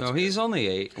 So that's he's only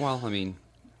 8. Well, I mean,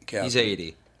 Catherine, he's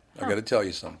 80. I got to tell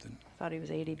you something. Thought he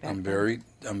was 80 back I'm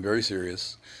then. very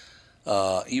serious.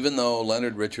 Even though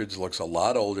Leonard Richards looks a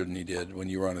lot older than he did when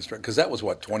you were on his because that was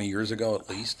what 20 years ago at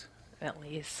least. At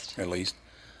least.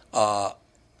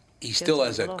 He still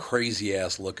has that little. crazy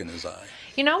ass look in his eye.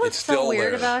 You know what's It's so still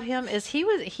weird there. about him is he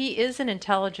is an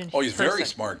intelligent. Oh, he's a very person.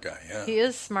 smart guy. Yeah, He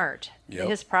is smart. Yep.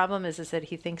 His problem is that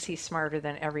he thinks he's smarter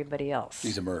than everybody else.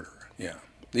 he's a murderer. Yeah,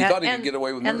 he thought he could get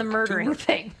away with murder. and the murdering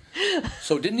thing.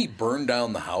 So didn't he burn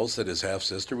down the house that his half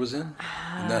sister was in?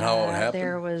 Isn't that how it happened?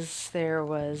 There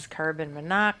was carbon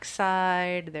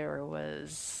monoxide. There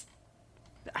was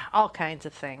all kinds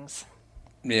of things.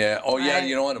 Yeah. Oh yeah. I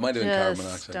You know what? It might have been carbon just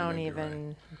monoxide. don't Maybe you're right.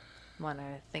 even want to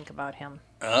think about him.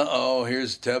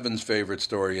 Here's Tevin's favorite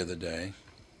story of the day.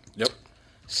 Yep.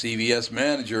 CVS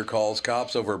manager calls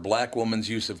cops over black woman's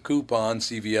use of coupon.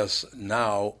 CVS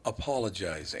now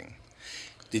apologizing.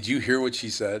 Did you hear what she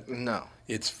said? No.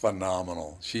 It's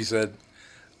phenomenal. She said,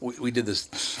 we did this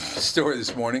story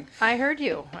this morning. I heard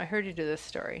you do this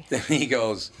story. Then he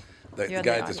goes, the You had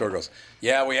guy the at the store audio. goes,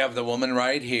 yeah, we have the woman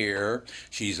right here.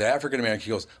 She's African-American. She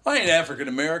goes, I ain't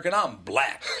African-American. I'm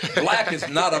black. Black is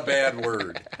not a bad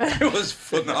word. It was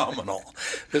phenomenal.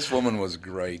 This woman was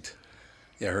great.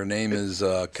 Yeah, her name is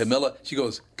Camilla. She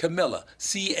goes, Camilla,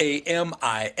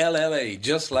 Camilla,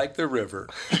 just like the river.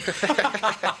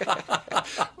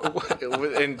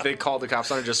 And they called the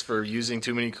cops on her just for using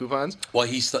too many coupons? Well,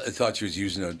 he thought she was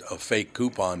using a fake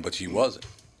coupon, but she wasn't.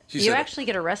 She You said, actually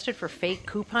get arrested for fake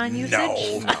coupon usage?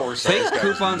 no, of course Fake not.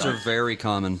 coupons are very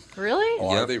common. Really? Oh,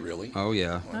 are Yep. they really? Oh,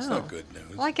 yeah. Well, that's not good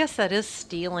news. Well, I guess that is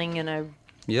stealing in a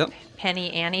Yep.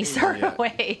 penny Annie sort of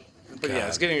way. But yeah,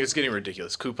 it's getting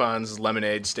ridiculous. Coupons,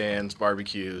 lemonade stands,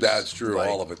 barbecues. That's true,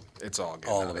 all of it. It's all getting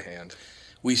All out of of it. hand.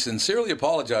 We sincerely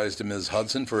apologize to Ms.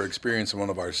 Hudson for her experience in one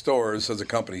of our stores, says a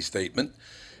company statement,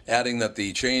 adding that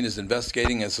the chain is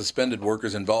investigating and suspended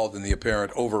workers involved in the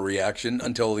apparent overreaction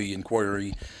until the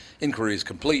inquiry is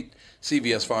complete.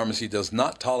 CVS Pharmacy does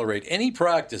not tolerate any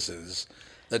practices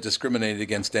that discriminated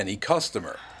against any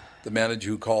customer. The manager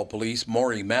who called police,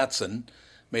 Maury Matson,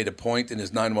 made a point in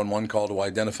his 911 call to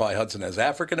identify Hudson as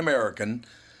African American.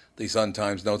 The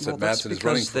Sun-Times notes Well, that that's Matson is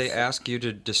running because for... they ask you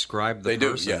to describe the They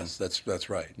do, person. yes, that's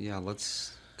right. Yeah,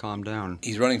 let's calm down.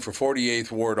 He's running for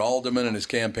 48th Ward Alderman, and his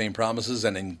campaign promises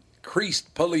an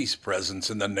increased police presence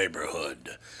in the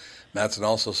neighborhood. Matson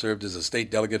also served as a state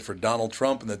delegate for Donald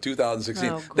Trump in the 2016.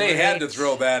 Oh, they had to great.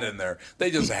 throw that in there.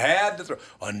 They just had to throw.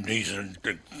 And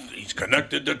he's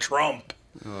connected to Trump.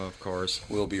 Oh, of course.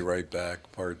 We'll be right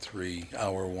back. Part 3,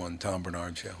 Hour 1, Tom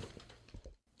Bernard Show.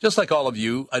 Just like all of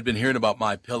you, I'd been hearing about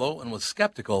MyPillow and was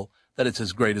skeptical that it's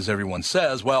as great as everyone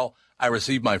says. Well, I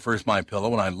received my first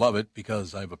MyPillow, and I love it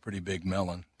because I have a pretty big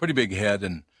head,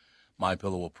 and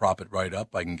MyPillow will prop it right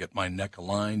up. I can get my neck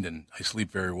aligned, and I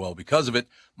sleep very well because of it.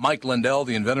 Mike Lindell,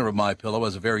 the inventor of MyPillow,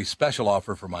 has a very special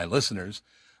offer for my listeners.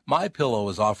 MyPillow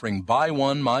is offering buy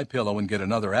one MyPillow and get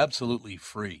another absolutely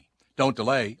free. Don't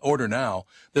delay. Order now.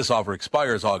 This offer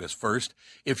expires August 1st.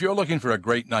 If you're looking for a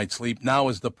great night's sleep, now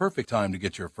is the perfect time to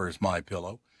get your first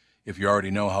MyPillow. If you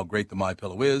already know how great the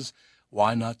MyPillow is,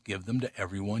 why not give them to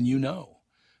everyone you know?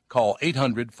 Call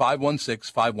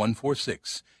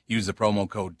 800-516-5146. Use the promo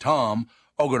code TOM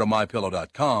or go to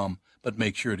MyPillow.com, but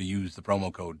make sure to use the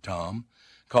promo code TOM.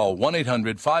 Call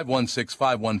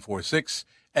 1-800-516-5146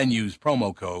 and use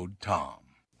promo code TOM.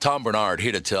 Tom Bernard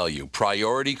here to tell you,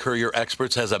 Priority Courier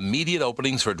Experts has immediate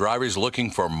openings for drivers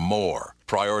looking for more.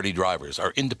 Priority drivers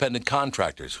are independent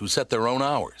contractors who set their own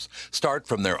hours, start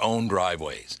from their own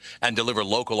driveways, and deliver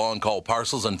local on-call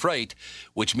parcels and freight,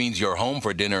 which means you're home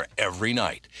for dinner every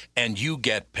night, and you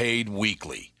get paid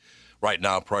weekly. Right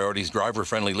now, Priority's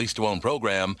driver-friendly lease-to-own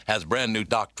program has brand-new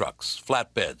dock trucks,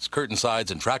 flatbeds, curtain sides,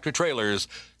 and tractor-trailers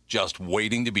just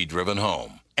waiting to be driven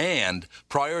home. And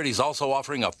Priority's also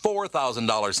offering a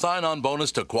 $4,000 sign-on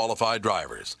bonus to qualified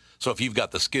drivers. So if you've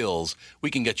got the skills,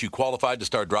 we can get you qualified to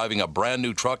start driving a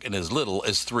brand-new truck in as little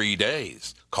as 3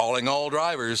 days. Calling all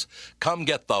drivers, come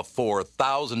get the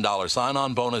 $4,000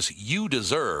 sign-on bonus you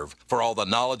deserve for all the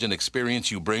knowledge and experience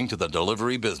you bring to the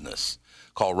delivery business.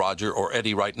 Call Roger or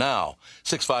Eddie right now,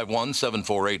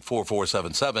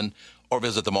 651-748-4477, or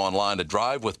visit them online at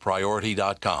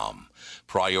drivewithpriority.com.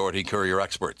 Priority Courier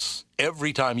Experts.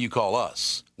 Every time you call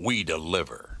us, we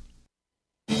deliver.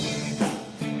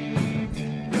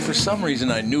 For some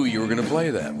reason, I knew you were going to play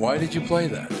that. Why did you play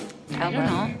that? I don't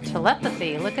know.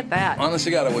 Telepathy. Look at that.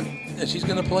 Honestly, God, she's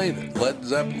going to play that. Led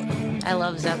Zeppelin. I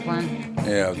love Zeppelin.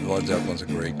 Yeah, Led Zeppelin's a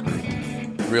great group.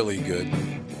 Really good.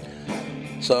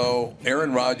 So,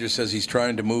 Aaron Rodgers says he's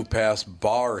trying to move past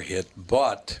Barr hit,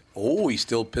 but, he's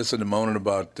still pissing and moaning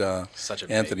about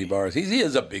Anthony Barr. He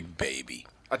is a big baby.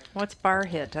 What's Barr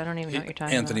hit? I don't even know what you're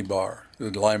talking Anthony about. Barr,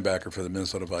 the linebacker for the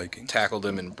Minnesota Vikings. Tackled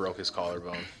him and broke his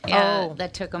collarbone. Yeah,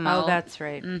 that took him out. Oh, that's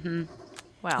right. Mm-hmm.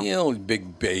 Wow.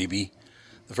 Big baby.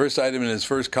 The first item in his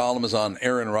first column is on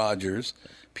Aaron Rodgers.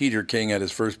 Peter King had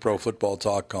his first Pro Football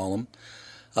Talk column.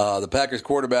 The Packers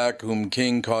quarterback, whom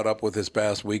King caught up with this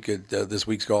past week at this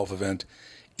week's golf event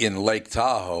in Lake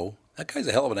Tahoe. That guy's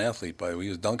a hell of an athlete, by the way. He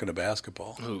was dunking a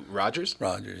basketball. Who, Rodgers?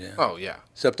 Rodgers, yeah. Oh, yeah.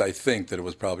 Except I think that it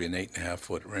was probably an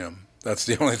 8.5-foot rim. That's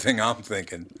the only thing I'm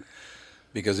thinking.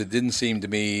 Because it didn't seem to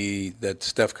me that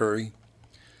Steph Curry,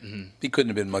 he couldn't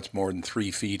have been much more than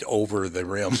 3 feet over the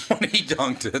rim when he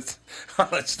dunked it.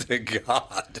 Honest to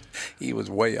God. He was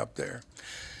way up there.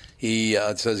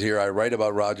 It says here, I write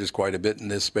about Rodgers quite a bit in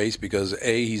this space because,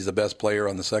 A, he's the best player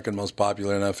on the second most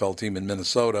popular NFL team in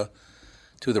Minnesota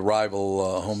to the rival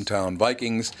hometown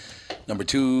Vikings. Number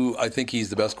 2, I think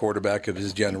he's the best quarterback of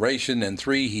his generation. And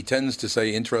 3, he tends to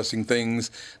say interesting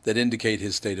things that indicate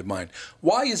his state of mind.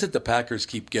 Why is it the Packers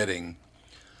keep getting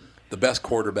the best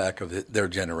quarterback of their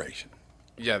generation?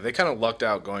 Yeah, they kind of lucked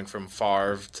out going from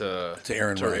Favre to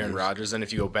Aaron Rodgers. And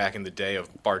if you go back in the day of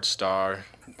Bart Starr.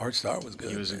 Bart Starr was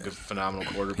good. He was a good,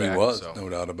 phenomenal quarterback. He was, no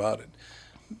doubt about it.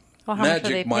 Well, how much are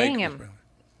they paying him?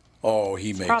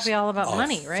 He makes probably all about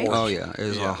money, right? Oh, yeah. It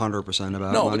is 100% about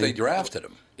money. No, but they drafted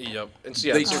him. Yep. And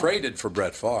they traded for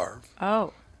Brett Favre.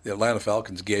 Oh. The Atlanta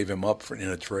Falcons gave him up in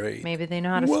a trade. Maybe they know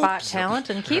how to spot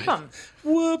talent and keep him.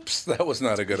 Whoops. That was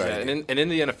not a good idea. And in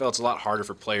the NFL, it's a lot harder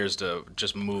for players to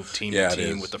just move team to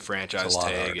team with the franchise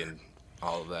tag and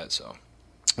all of that. So.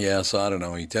 Yeah, so I don't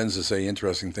know. He tends to say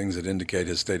interesting things that indicate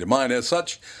his state of mind. As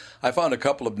such, I found a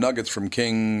couple of nuggets from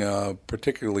King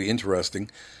particularly interesting.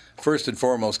 First and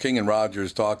foremost, King and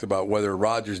Rodgers talked about whether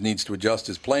Rodgers needs to adjust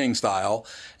his playing style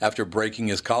after breaking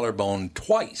his collarbone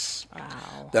twice.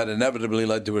 Wow. That inevitably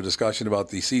led to a discussion about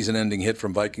the season-ending hit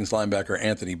from Vikings linebacker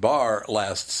Anthony Barr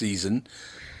last season.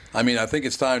 I mean, I think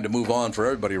it's time to move on for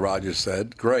everybody, Rodgers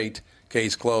said. Great.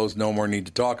 Case closed. No more need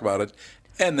to talk about it.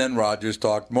 And then Rodgers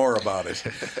talked more about it.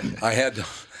 I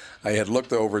had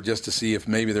looked over just to see if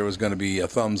maybe there was going to be a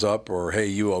thumbs up or, hey,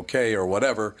 you okay, or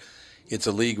whatever. It's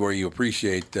a league where you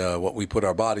appreciate what we put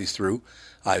our bodies through.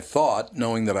 I thought,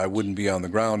 knowing that I wouldn't be on the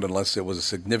ground unless it was a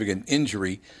significant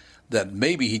injury, that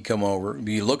maybe he'd come over,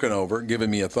 be looking over, giving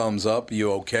me a thumbs up,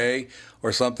 you okay,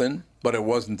 or something. But it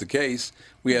wasn't the case.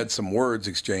 We had some words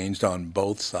exchanged on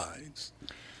both sides.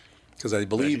 Because I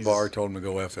believe Barr told him to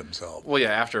go F himself. Well,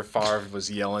 yeah, after Favre was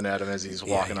yelling at him as he's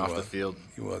walking off the field.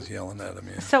 He was yelling at him,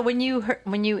 yeah. So when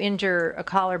you injure a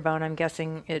collarbone, I'm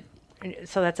guessing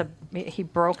he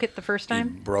broke it the first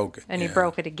time? He broke it, And he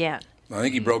broke it again. I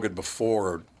think he broke it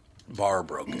before Barr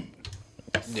broke it.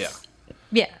 Yeah.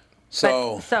 Yeah.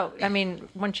 So, I mean,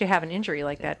 once you have an injury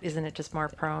like that, isn't it just more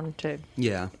prone to...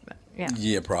 Yeah.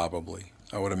 Yeah, probably.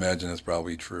 I would imagine that's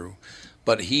probably true.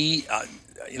 But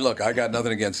look, I got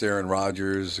nothing against Aaron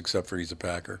Rodgers except for he's a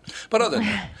Packer. But other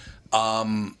than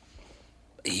that,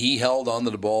 he held onto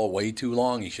the ball way too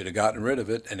long. He should have gotten rid of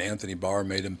it, and Anthony Barr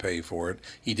made him pay for it.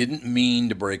 He didn't mean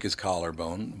to break his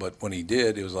collarbone, but when he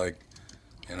did, it was like,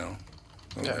 Yeah,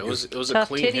 it was a tough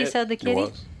clean titty, hit. said the kitty. It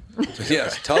was.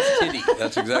 Yes, tough titty.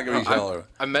 That's exactly what he's telling.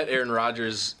 I met Aaron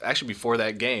Rodgers actually before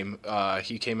that game.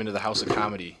 He came into the House of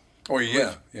Comedy. Oh,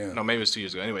 yeah. No, maybe it was 2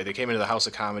 years ago. Anyway, they came into the House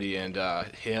of Comedy, and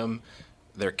him,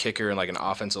 their kicker, and like an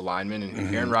offensive lineman,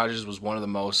 and Aaron Rodgers was one of the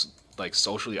most like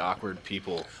socially awkward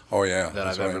people. Oh, yeah, that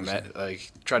I've ever met. Like,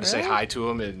 tried to say hi to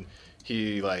him, and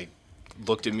he like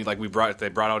looked at me like they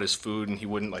brought out his food, and he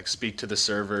wouldn't like speak to the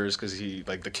servers because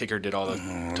the kicker did all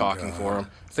the talking for him.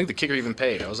 I think the kicker even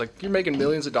paid. I was like, you're making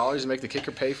millions of dollars to make the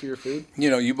kicker pay for your food?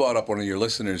 You brought up one of your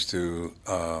listeners to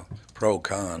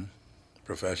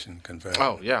profession, confession.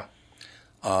 Oh, yeah.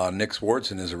 Nick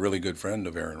Swartzen is a really good friend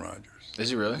of Aaron Rodgers. Is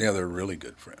he really? Yeah, they're really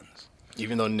good friends.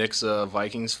 Even though Nick's a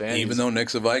Vikings fan? Even though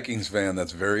Nick's a Vikings fan,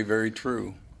 that's very, very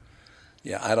true.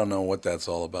 Yeah, I don't know what that's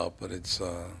all about, but it's,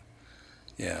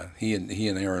 he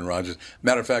and Aaron Rodgers.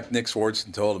 Matter of fact, Nick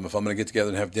Swartzen told him, if I'm going to get together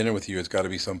and have dinner with you, it's got to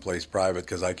be someplace private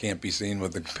because I can't be seen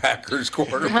with the Packers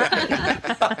quarterback.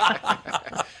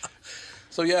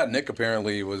 So, yeah, Nick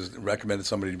apparently recommended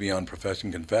somebody to be on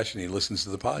Profession Confession. He listens to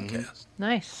the podcast.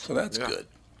 Nice. So that's good.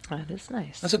 That is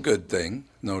nice. That's a good thing,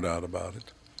 no doubt about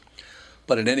it.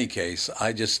 But in any case,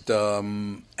 I just,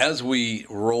 as we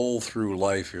roll through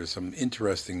life, here's some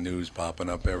interesting news popping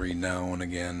up every now and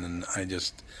again. And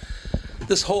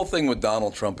this whole thing with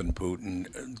Donald Trump and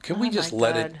Putin, can we just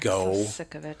let it go? I'm so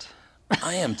sick of it.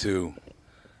 I am too.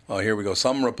 Oh, here we go.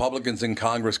 Some Republicans in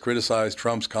Congress criticized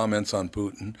Trump's comments on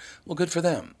Putin. Well, good for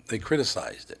them. They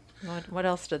criticized it. What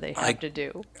else do they have to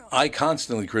do? I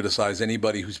constantly criticize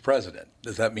anybody who's president.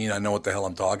 Does that mean I know what the hell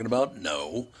I'm talking about?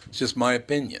 No. It's just my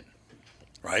opinion.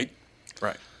 Right?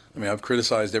 Right. I mean, I've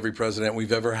criticized every president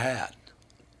we've ever had.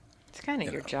 It's kind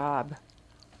of your job.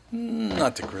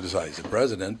 Not to criticize the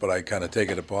president, but I kind of take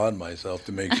it upon myself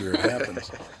to make sure it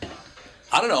happens.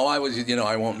 I don't know.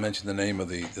 I won't mention the name of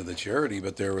the charity,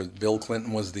 but Bill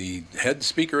Clinton was the head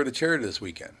speaker at a charity this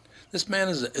weekend. This man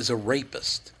is a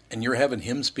rapist, and you're having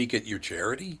him speak at your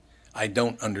charity? I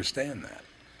don't understand that.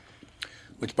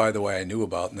 Which, by the way, I knew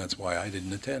about, and that's why I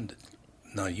didn't attend it.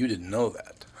 Now, you didn't know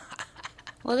that.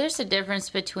 Well, there's a difference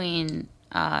between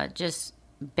just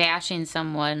bashing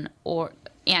someone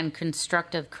and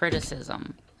constructive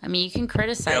criticism. I mean, you can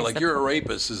criticize. Yeah, like you're a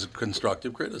rapist is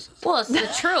constructive criticism. Well, it's the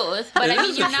truth, but I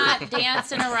mean, you're not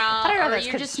dancing around, or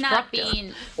you're just not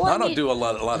being. Well, I don't do a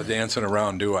lot of dancing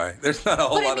around, do I? There's not a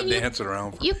whole lot of dancing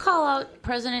around. You call out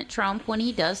President Trump when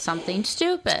he does something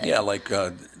stupid. Yeah, like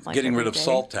getting rid of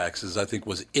salt taxes, I think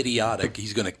was idiotic.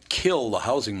 He's going to kill the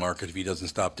housing market if he doesn't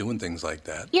stop doing things like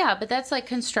that. Yeah, but that's like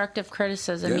constructive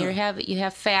criticism. Yeah. You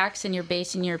have facts, and you're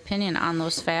basing your opinion on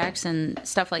those facts and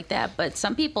stuff like that. But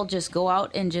some people just go out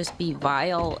and just be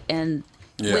vile and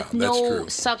with no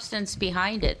substance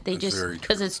behind it. They just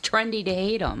because it's trendy to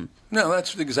hate them. No,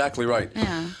 that's exactly right.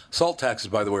 Yeah. Salt taxes,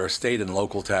 by the way, are state and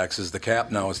local taxes. The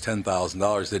cap now is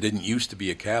 $10,000. There didn't used to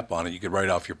be a cap on it. You could write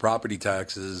off your property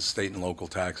taxes, state and local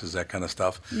taxes, that kind of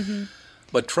stuff. Mm-hmm.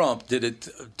 But Trump did it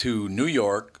to New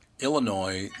York,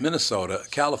 Illinois, Minnesota,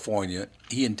 California.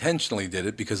 He intentionally did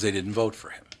it because they didn't vote for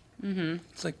him. Mm-hmm.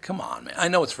 It's like, come on, man. I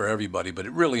know it's for everybody, but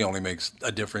it really only makes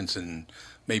a difference in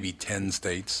maybe 10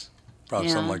 states, probably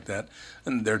something like that.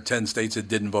 And there are 10 states that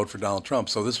didn't vote for Donald Trump.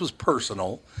 So this was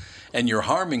personal, and you're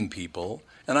harming people,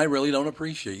 and I really don't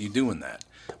appreciate you doing that.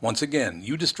 Once again,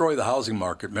 you destroy the housing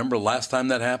market. Remember last time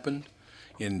that happened?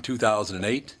 In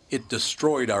 2008, it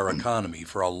destroyed our economy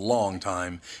for a long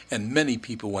time, and many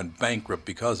people went bankrupt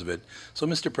because of it. So,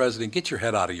 Mr. President, get your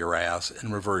head out of your ass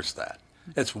and reverse that.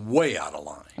 It's way out of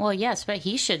line. Well, yes, but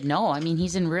he should know. I mean,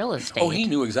 he's in real estate. Oh, he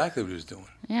knew exactly what he was doing.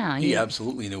 Yeah. He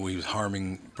absolutely knew he was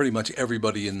harming pretty much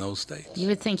everybody in those states. You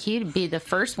would think he'd be the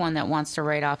first one that wants to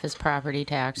write off his property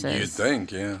taxes. You'd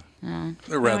think, yeah.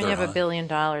 They're when rather you have high. $1 billion,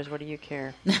 what do you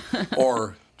care?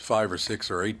 Or $5 or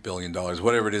 $6 or $8 billion,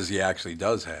 whatever it is he actually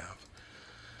does have.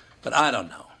 But I don't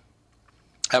know.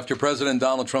 After President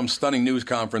Donald Trump's stunning news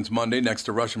conference Monday next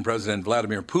to Russian President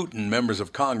Vladimir Putin, members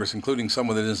of Congress, including some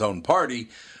within his own party,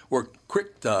 were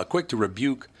quick to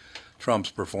rebuke Trump's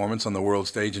performance on the world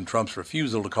stage and Trump's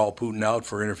refusal to call Putin out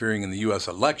for interfering in the U.S.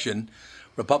 election.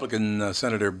 Republican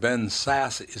Senator Ben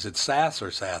Sasse, is it Sass or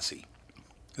Sassy?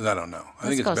 Because I don't know. I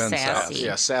think it's Ben Sasse.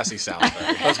 Yeah, Sassy sounds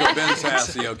better. Let's go Ben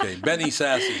Sasse. Okay, Benny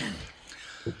Sasse.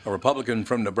 A Republican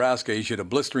from Nebraska issued a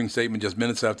blistering statement just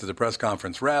minutes after the press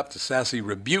conference wrapped. Sasse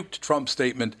rebuked Trump's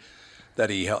statement that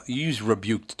he used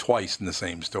rebuked twice in the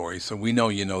same story, so we know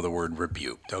you know the word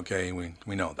rebuked, okay?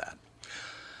 We know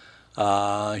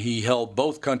that. He held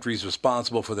both countries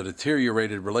responsible for the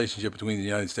deteriorated relationship between the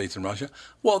United States and Russia.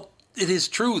 Well, it is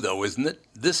true, though, isn't it?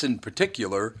 This in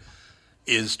particular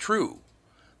is true,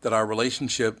 that our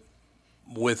relationship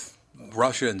with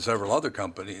Russia and several other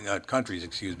countries,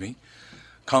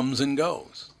 comes and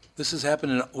goes. This has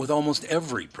happened with almost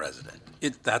every president.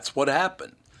 That's what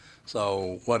happened.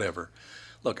 So, whatever.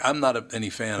 Look, I'm not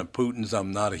any fan of Putin's.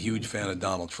 I'm not a huge fan of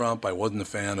Donald Trump. I wasn't a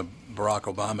fan of Barack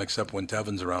Obama, except when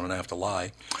Tevin's around and I have to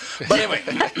lie. But anyway,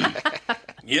 I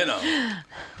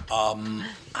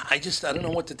don't know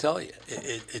what to tell you.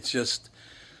 It's just,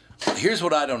 here's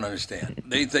what I don't understand.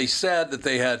 They said that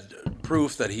they had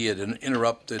proof that he had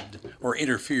interfered,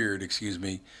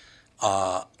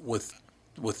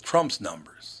 with Trump's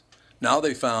numbers. Now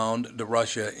they found that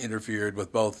Russia interfered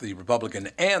with both the Republican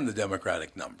and the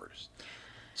Democratic numbers.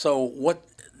 So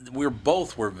we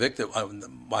were victim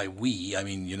by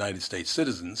United States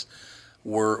citizens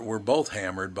were both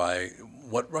hammered by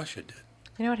what Russia did.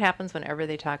 You know what happens whenever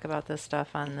they talk about this stuff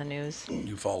on the news?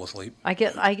 You fall asleep. I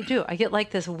get like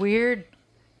this weird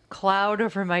cloud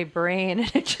over my brain,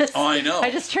 and it just. Oh, I know. I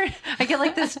get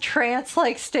like this trance,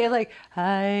 like stay, like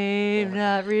I'm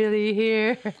not really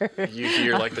here. You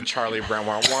hear like the Charlie Brown.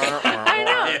 I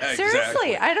know. Yeah,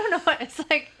 seriously, exactly. I don't know. It's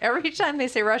like every time they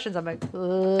say Russians, I'm like,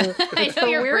 ugh. I know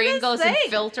your brain goes in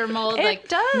filter mode. It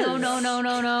does.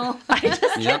 No. I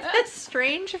just get this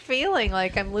strange feeling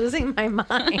like I'm losing my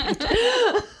mind.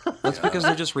 That's because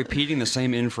they're just repeating the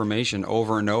same information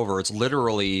over and over. It's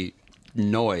literally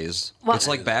noise. Well, it's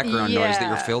like background noise that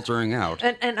you're filtering out.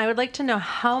 And I would like to know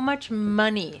how much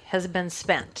money has been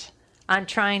spent on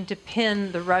trying to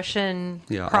pin the Russian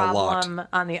problem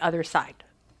on the other side.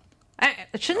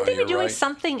 Shouldn't they be doing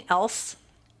something else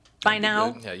by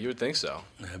now? Yeah, you would think so.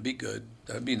 That'd be good.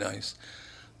 That'd be nice.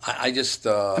 I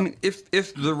mean,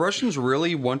 if the Russians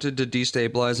really wanted to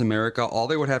destabilize America, all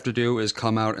they would have to do is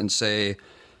come out and say,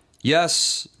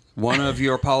 yes, one of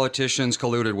your politicians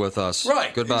colluded with us.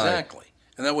 Right. Goodbye. Exactly.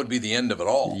 And that would be the end of it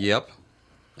all. Yep.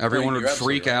 Everyone would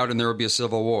freak out and there would be a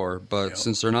civil war. But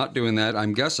since they're not doing that,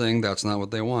 I'm guessing that's not what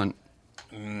they want.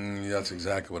 That's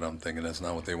exactly what I'm thinking. That's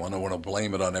not what they want. I want to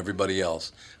blame it on everybody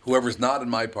else. Whoever's not in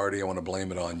my party, I want to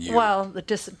blame it on you. Well, the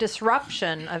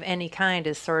disruption of any kind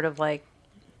is sort of like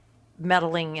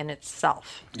meddling in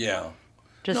itself. Yeah.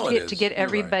 To get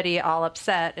everybody all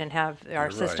upset and have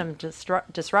our system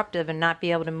disruptive and not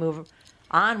be able to move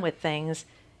on with things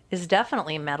is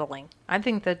definitely meddling. I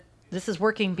think that this is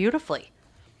working beautifully.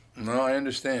 No, I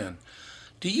understand.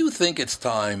 Do you think it's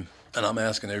time, and I'm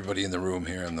asking everybody in the room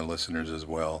here and the listeners as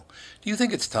well, do you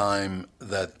think it's time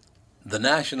that the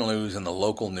national news and the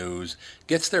local news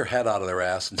gets their head out of their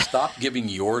ass and stop giving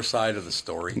your side of the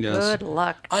story? Yes. Good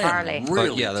luck, Charlie. I am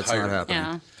really that's tired. not happening.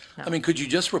 Yeah. I mean, could you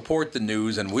just report the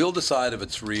news and we'll decide if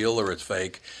it's real or it's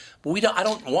fake? But I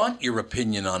don't want your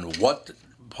opinion on what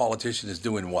politician is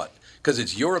doing what, because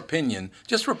it's your opinion.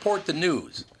 Just report the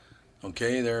news,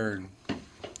 okay? They're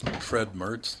Fred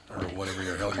Mertz or whatever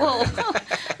your hell you're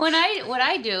name. What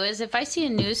I do is if I see a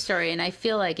news story and I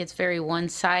feel like it's very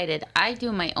one-sided, I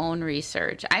do my own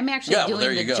research. I'm actually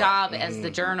doing the job as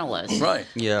the journalist, right?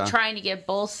 Yeah, trying to get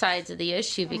both sides of the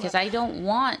issue because I don't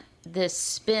want this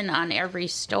spin on every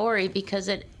story because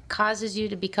it causes you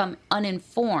to become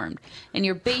uninformed and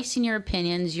you're basing your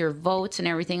opinions, your votes, and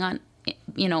everything on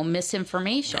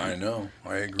misinformation. I know,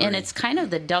 I agree. And it's kind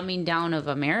of the dumbing down of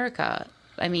America.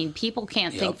 I mean, people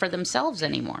can't think for themselves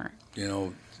anymore.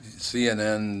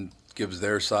 CNN gives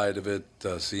their side of it,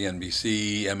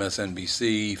 CNBC,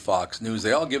 MSNBC, Fox News.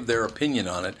 They all give their opinion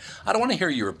on it. I don't want to hear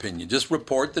your opinion. Just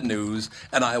report the news,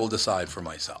 and I will decide for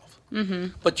myself. Mm-hmm.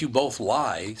 But you both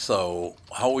lie, so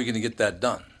how are we going to get that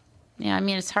done? Yeah, I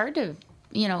mean, it's hard to,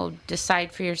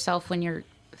 decide for yourself when you're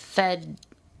fed,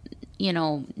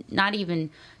 not even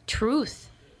truth.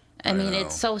 I mean,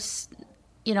 it's so...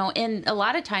 and a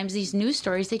lot of times these news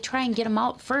stories, they try and get them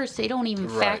out first. They don't even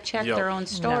fact check their own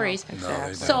stories. No,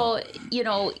 exactly. So,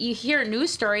 you hear a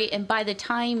news story, and by the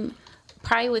time,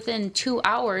 probably within 2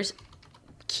 hours,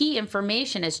 key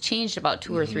information has changed about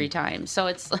 2 or 3 times. So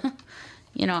it's,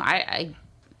 I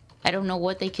don't know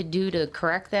what they could do to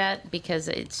correct that because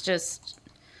it's just,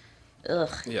 ugh.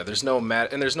 Yeah, there's no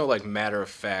matter of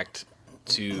fact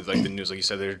to like the news. Like you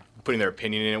said, they're putting their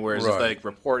opinion in it. Whereas if they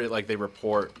report it like they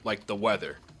report like the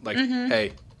weather, like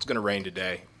hey, it's gonna rain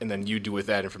today, and then you do with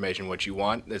that information what you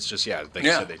want. It's just you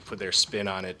said, they put their spin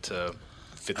on it to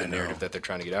fit the narrative that they're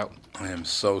trying to get out. I am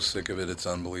so sick of it. It's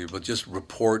unbelievable. Just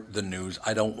report the news.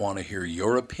 I don't want to hear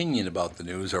your opinion about the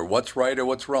news or what's right or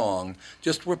what's wrong.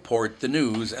 Just report the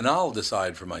news, and I'll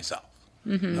decide for myself.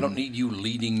 I don't need you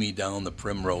leading me down the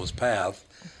primrose path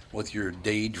with your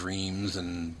daydreams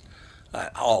and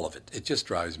all of it. It just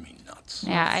drives me nuts.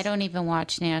 Yeah, I don't even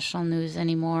watch national news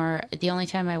anymore. The only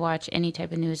time I watch any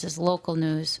type of news is local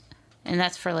news, and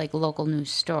that's for like local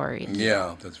news stories.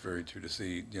 Yeah, that's very true. To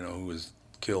see, who was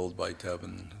killed by Tevin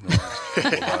in the last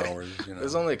couple of hours.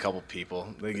 There's only a couple people.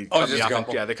 They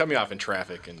cut me off in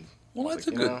traffic and. Well, that's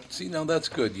good. See, now that's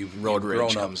good. Road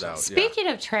rage comes out. Speaking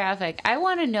of traffic, I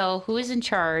want to know who is in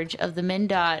charge of the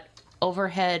MnDOT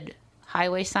overhead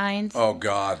highway signs. Oh,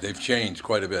 God. They've changed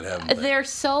quite a bit, haven't they? They're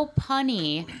so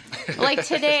punny. Like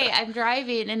today, I'm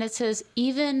driving, and it says,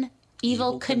 even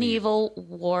Evel Knievel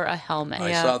wore a helmet.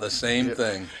 I saw the same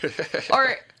thing.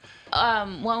 Or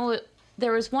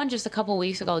there was one just a couple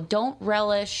weeks ago, don't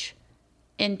relish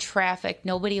in traffic.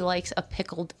 Nobody likes a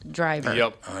pickled driver.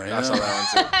 Yep. I saw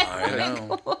that one too. I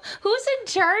know. Who's in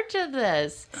charge of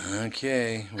this?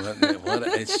 Okay.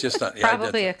 It's just not,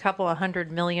 probably a couple of $100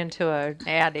 million to an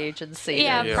ad agency.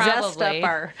 Yeah, probably. Zest up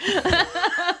our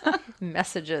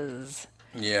messages.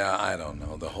 Yeah, I don't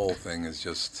know. The whole thing is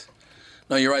just...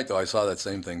 No, you're right, though. I saw that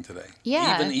same thing today.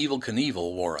 Yeah. Even Evel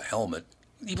Knievel wore a helmet.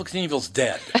 Evel Knievel's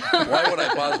dead. Why would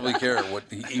I possibly care what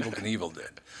Evel Knievel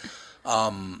did?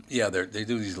 They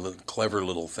do these clever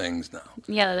little things now.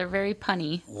 Yeah, they're very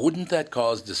punny. Wouldn't that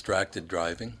cause distracted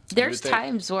driving? There's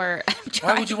times where I'm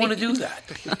driving. Why would you want to do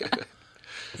that?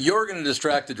 You're going to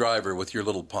distract the driver with your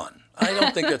little pun. I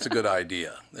don't think that's a good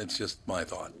idea. That's just my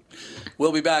thought.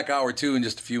 We'll be back hour 2 in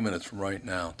just a few minutes from right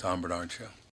now. Tom Bernard Show.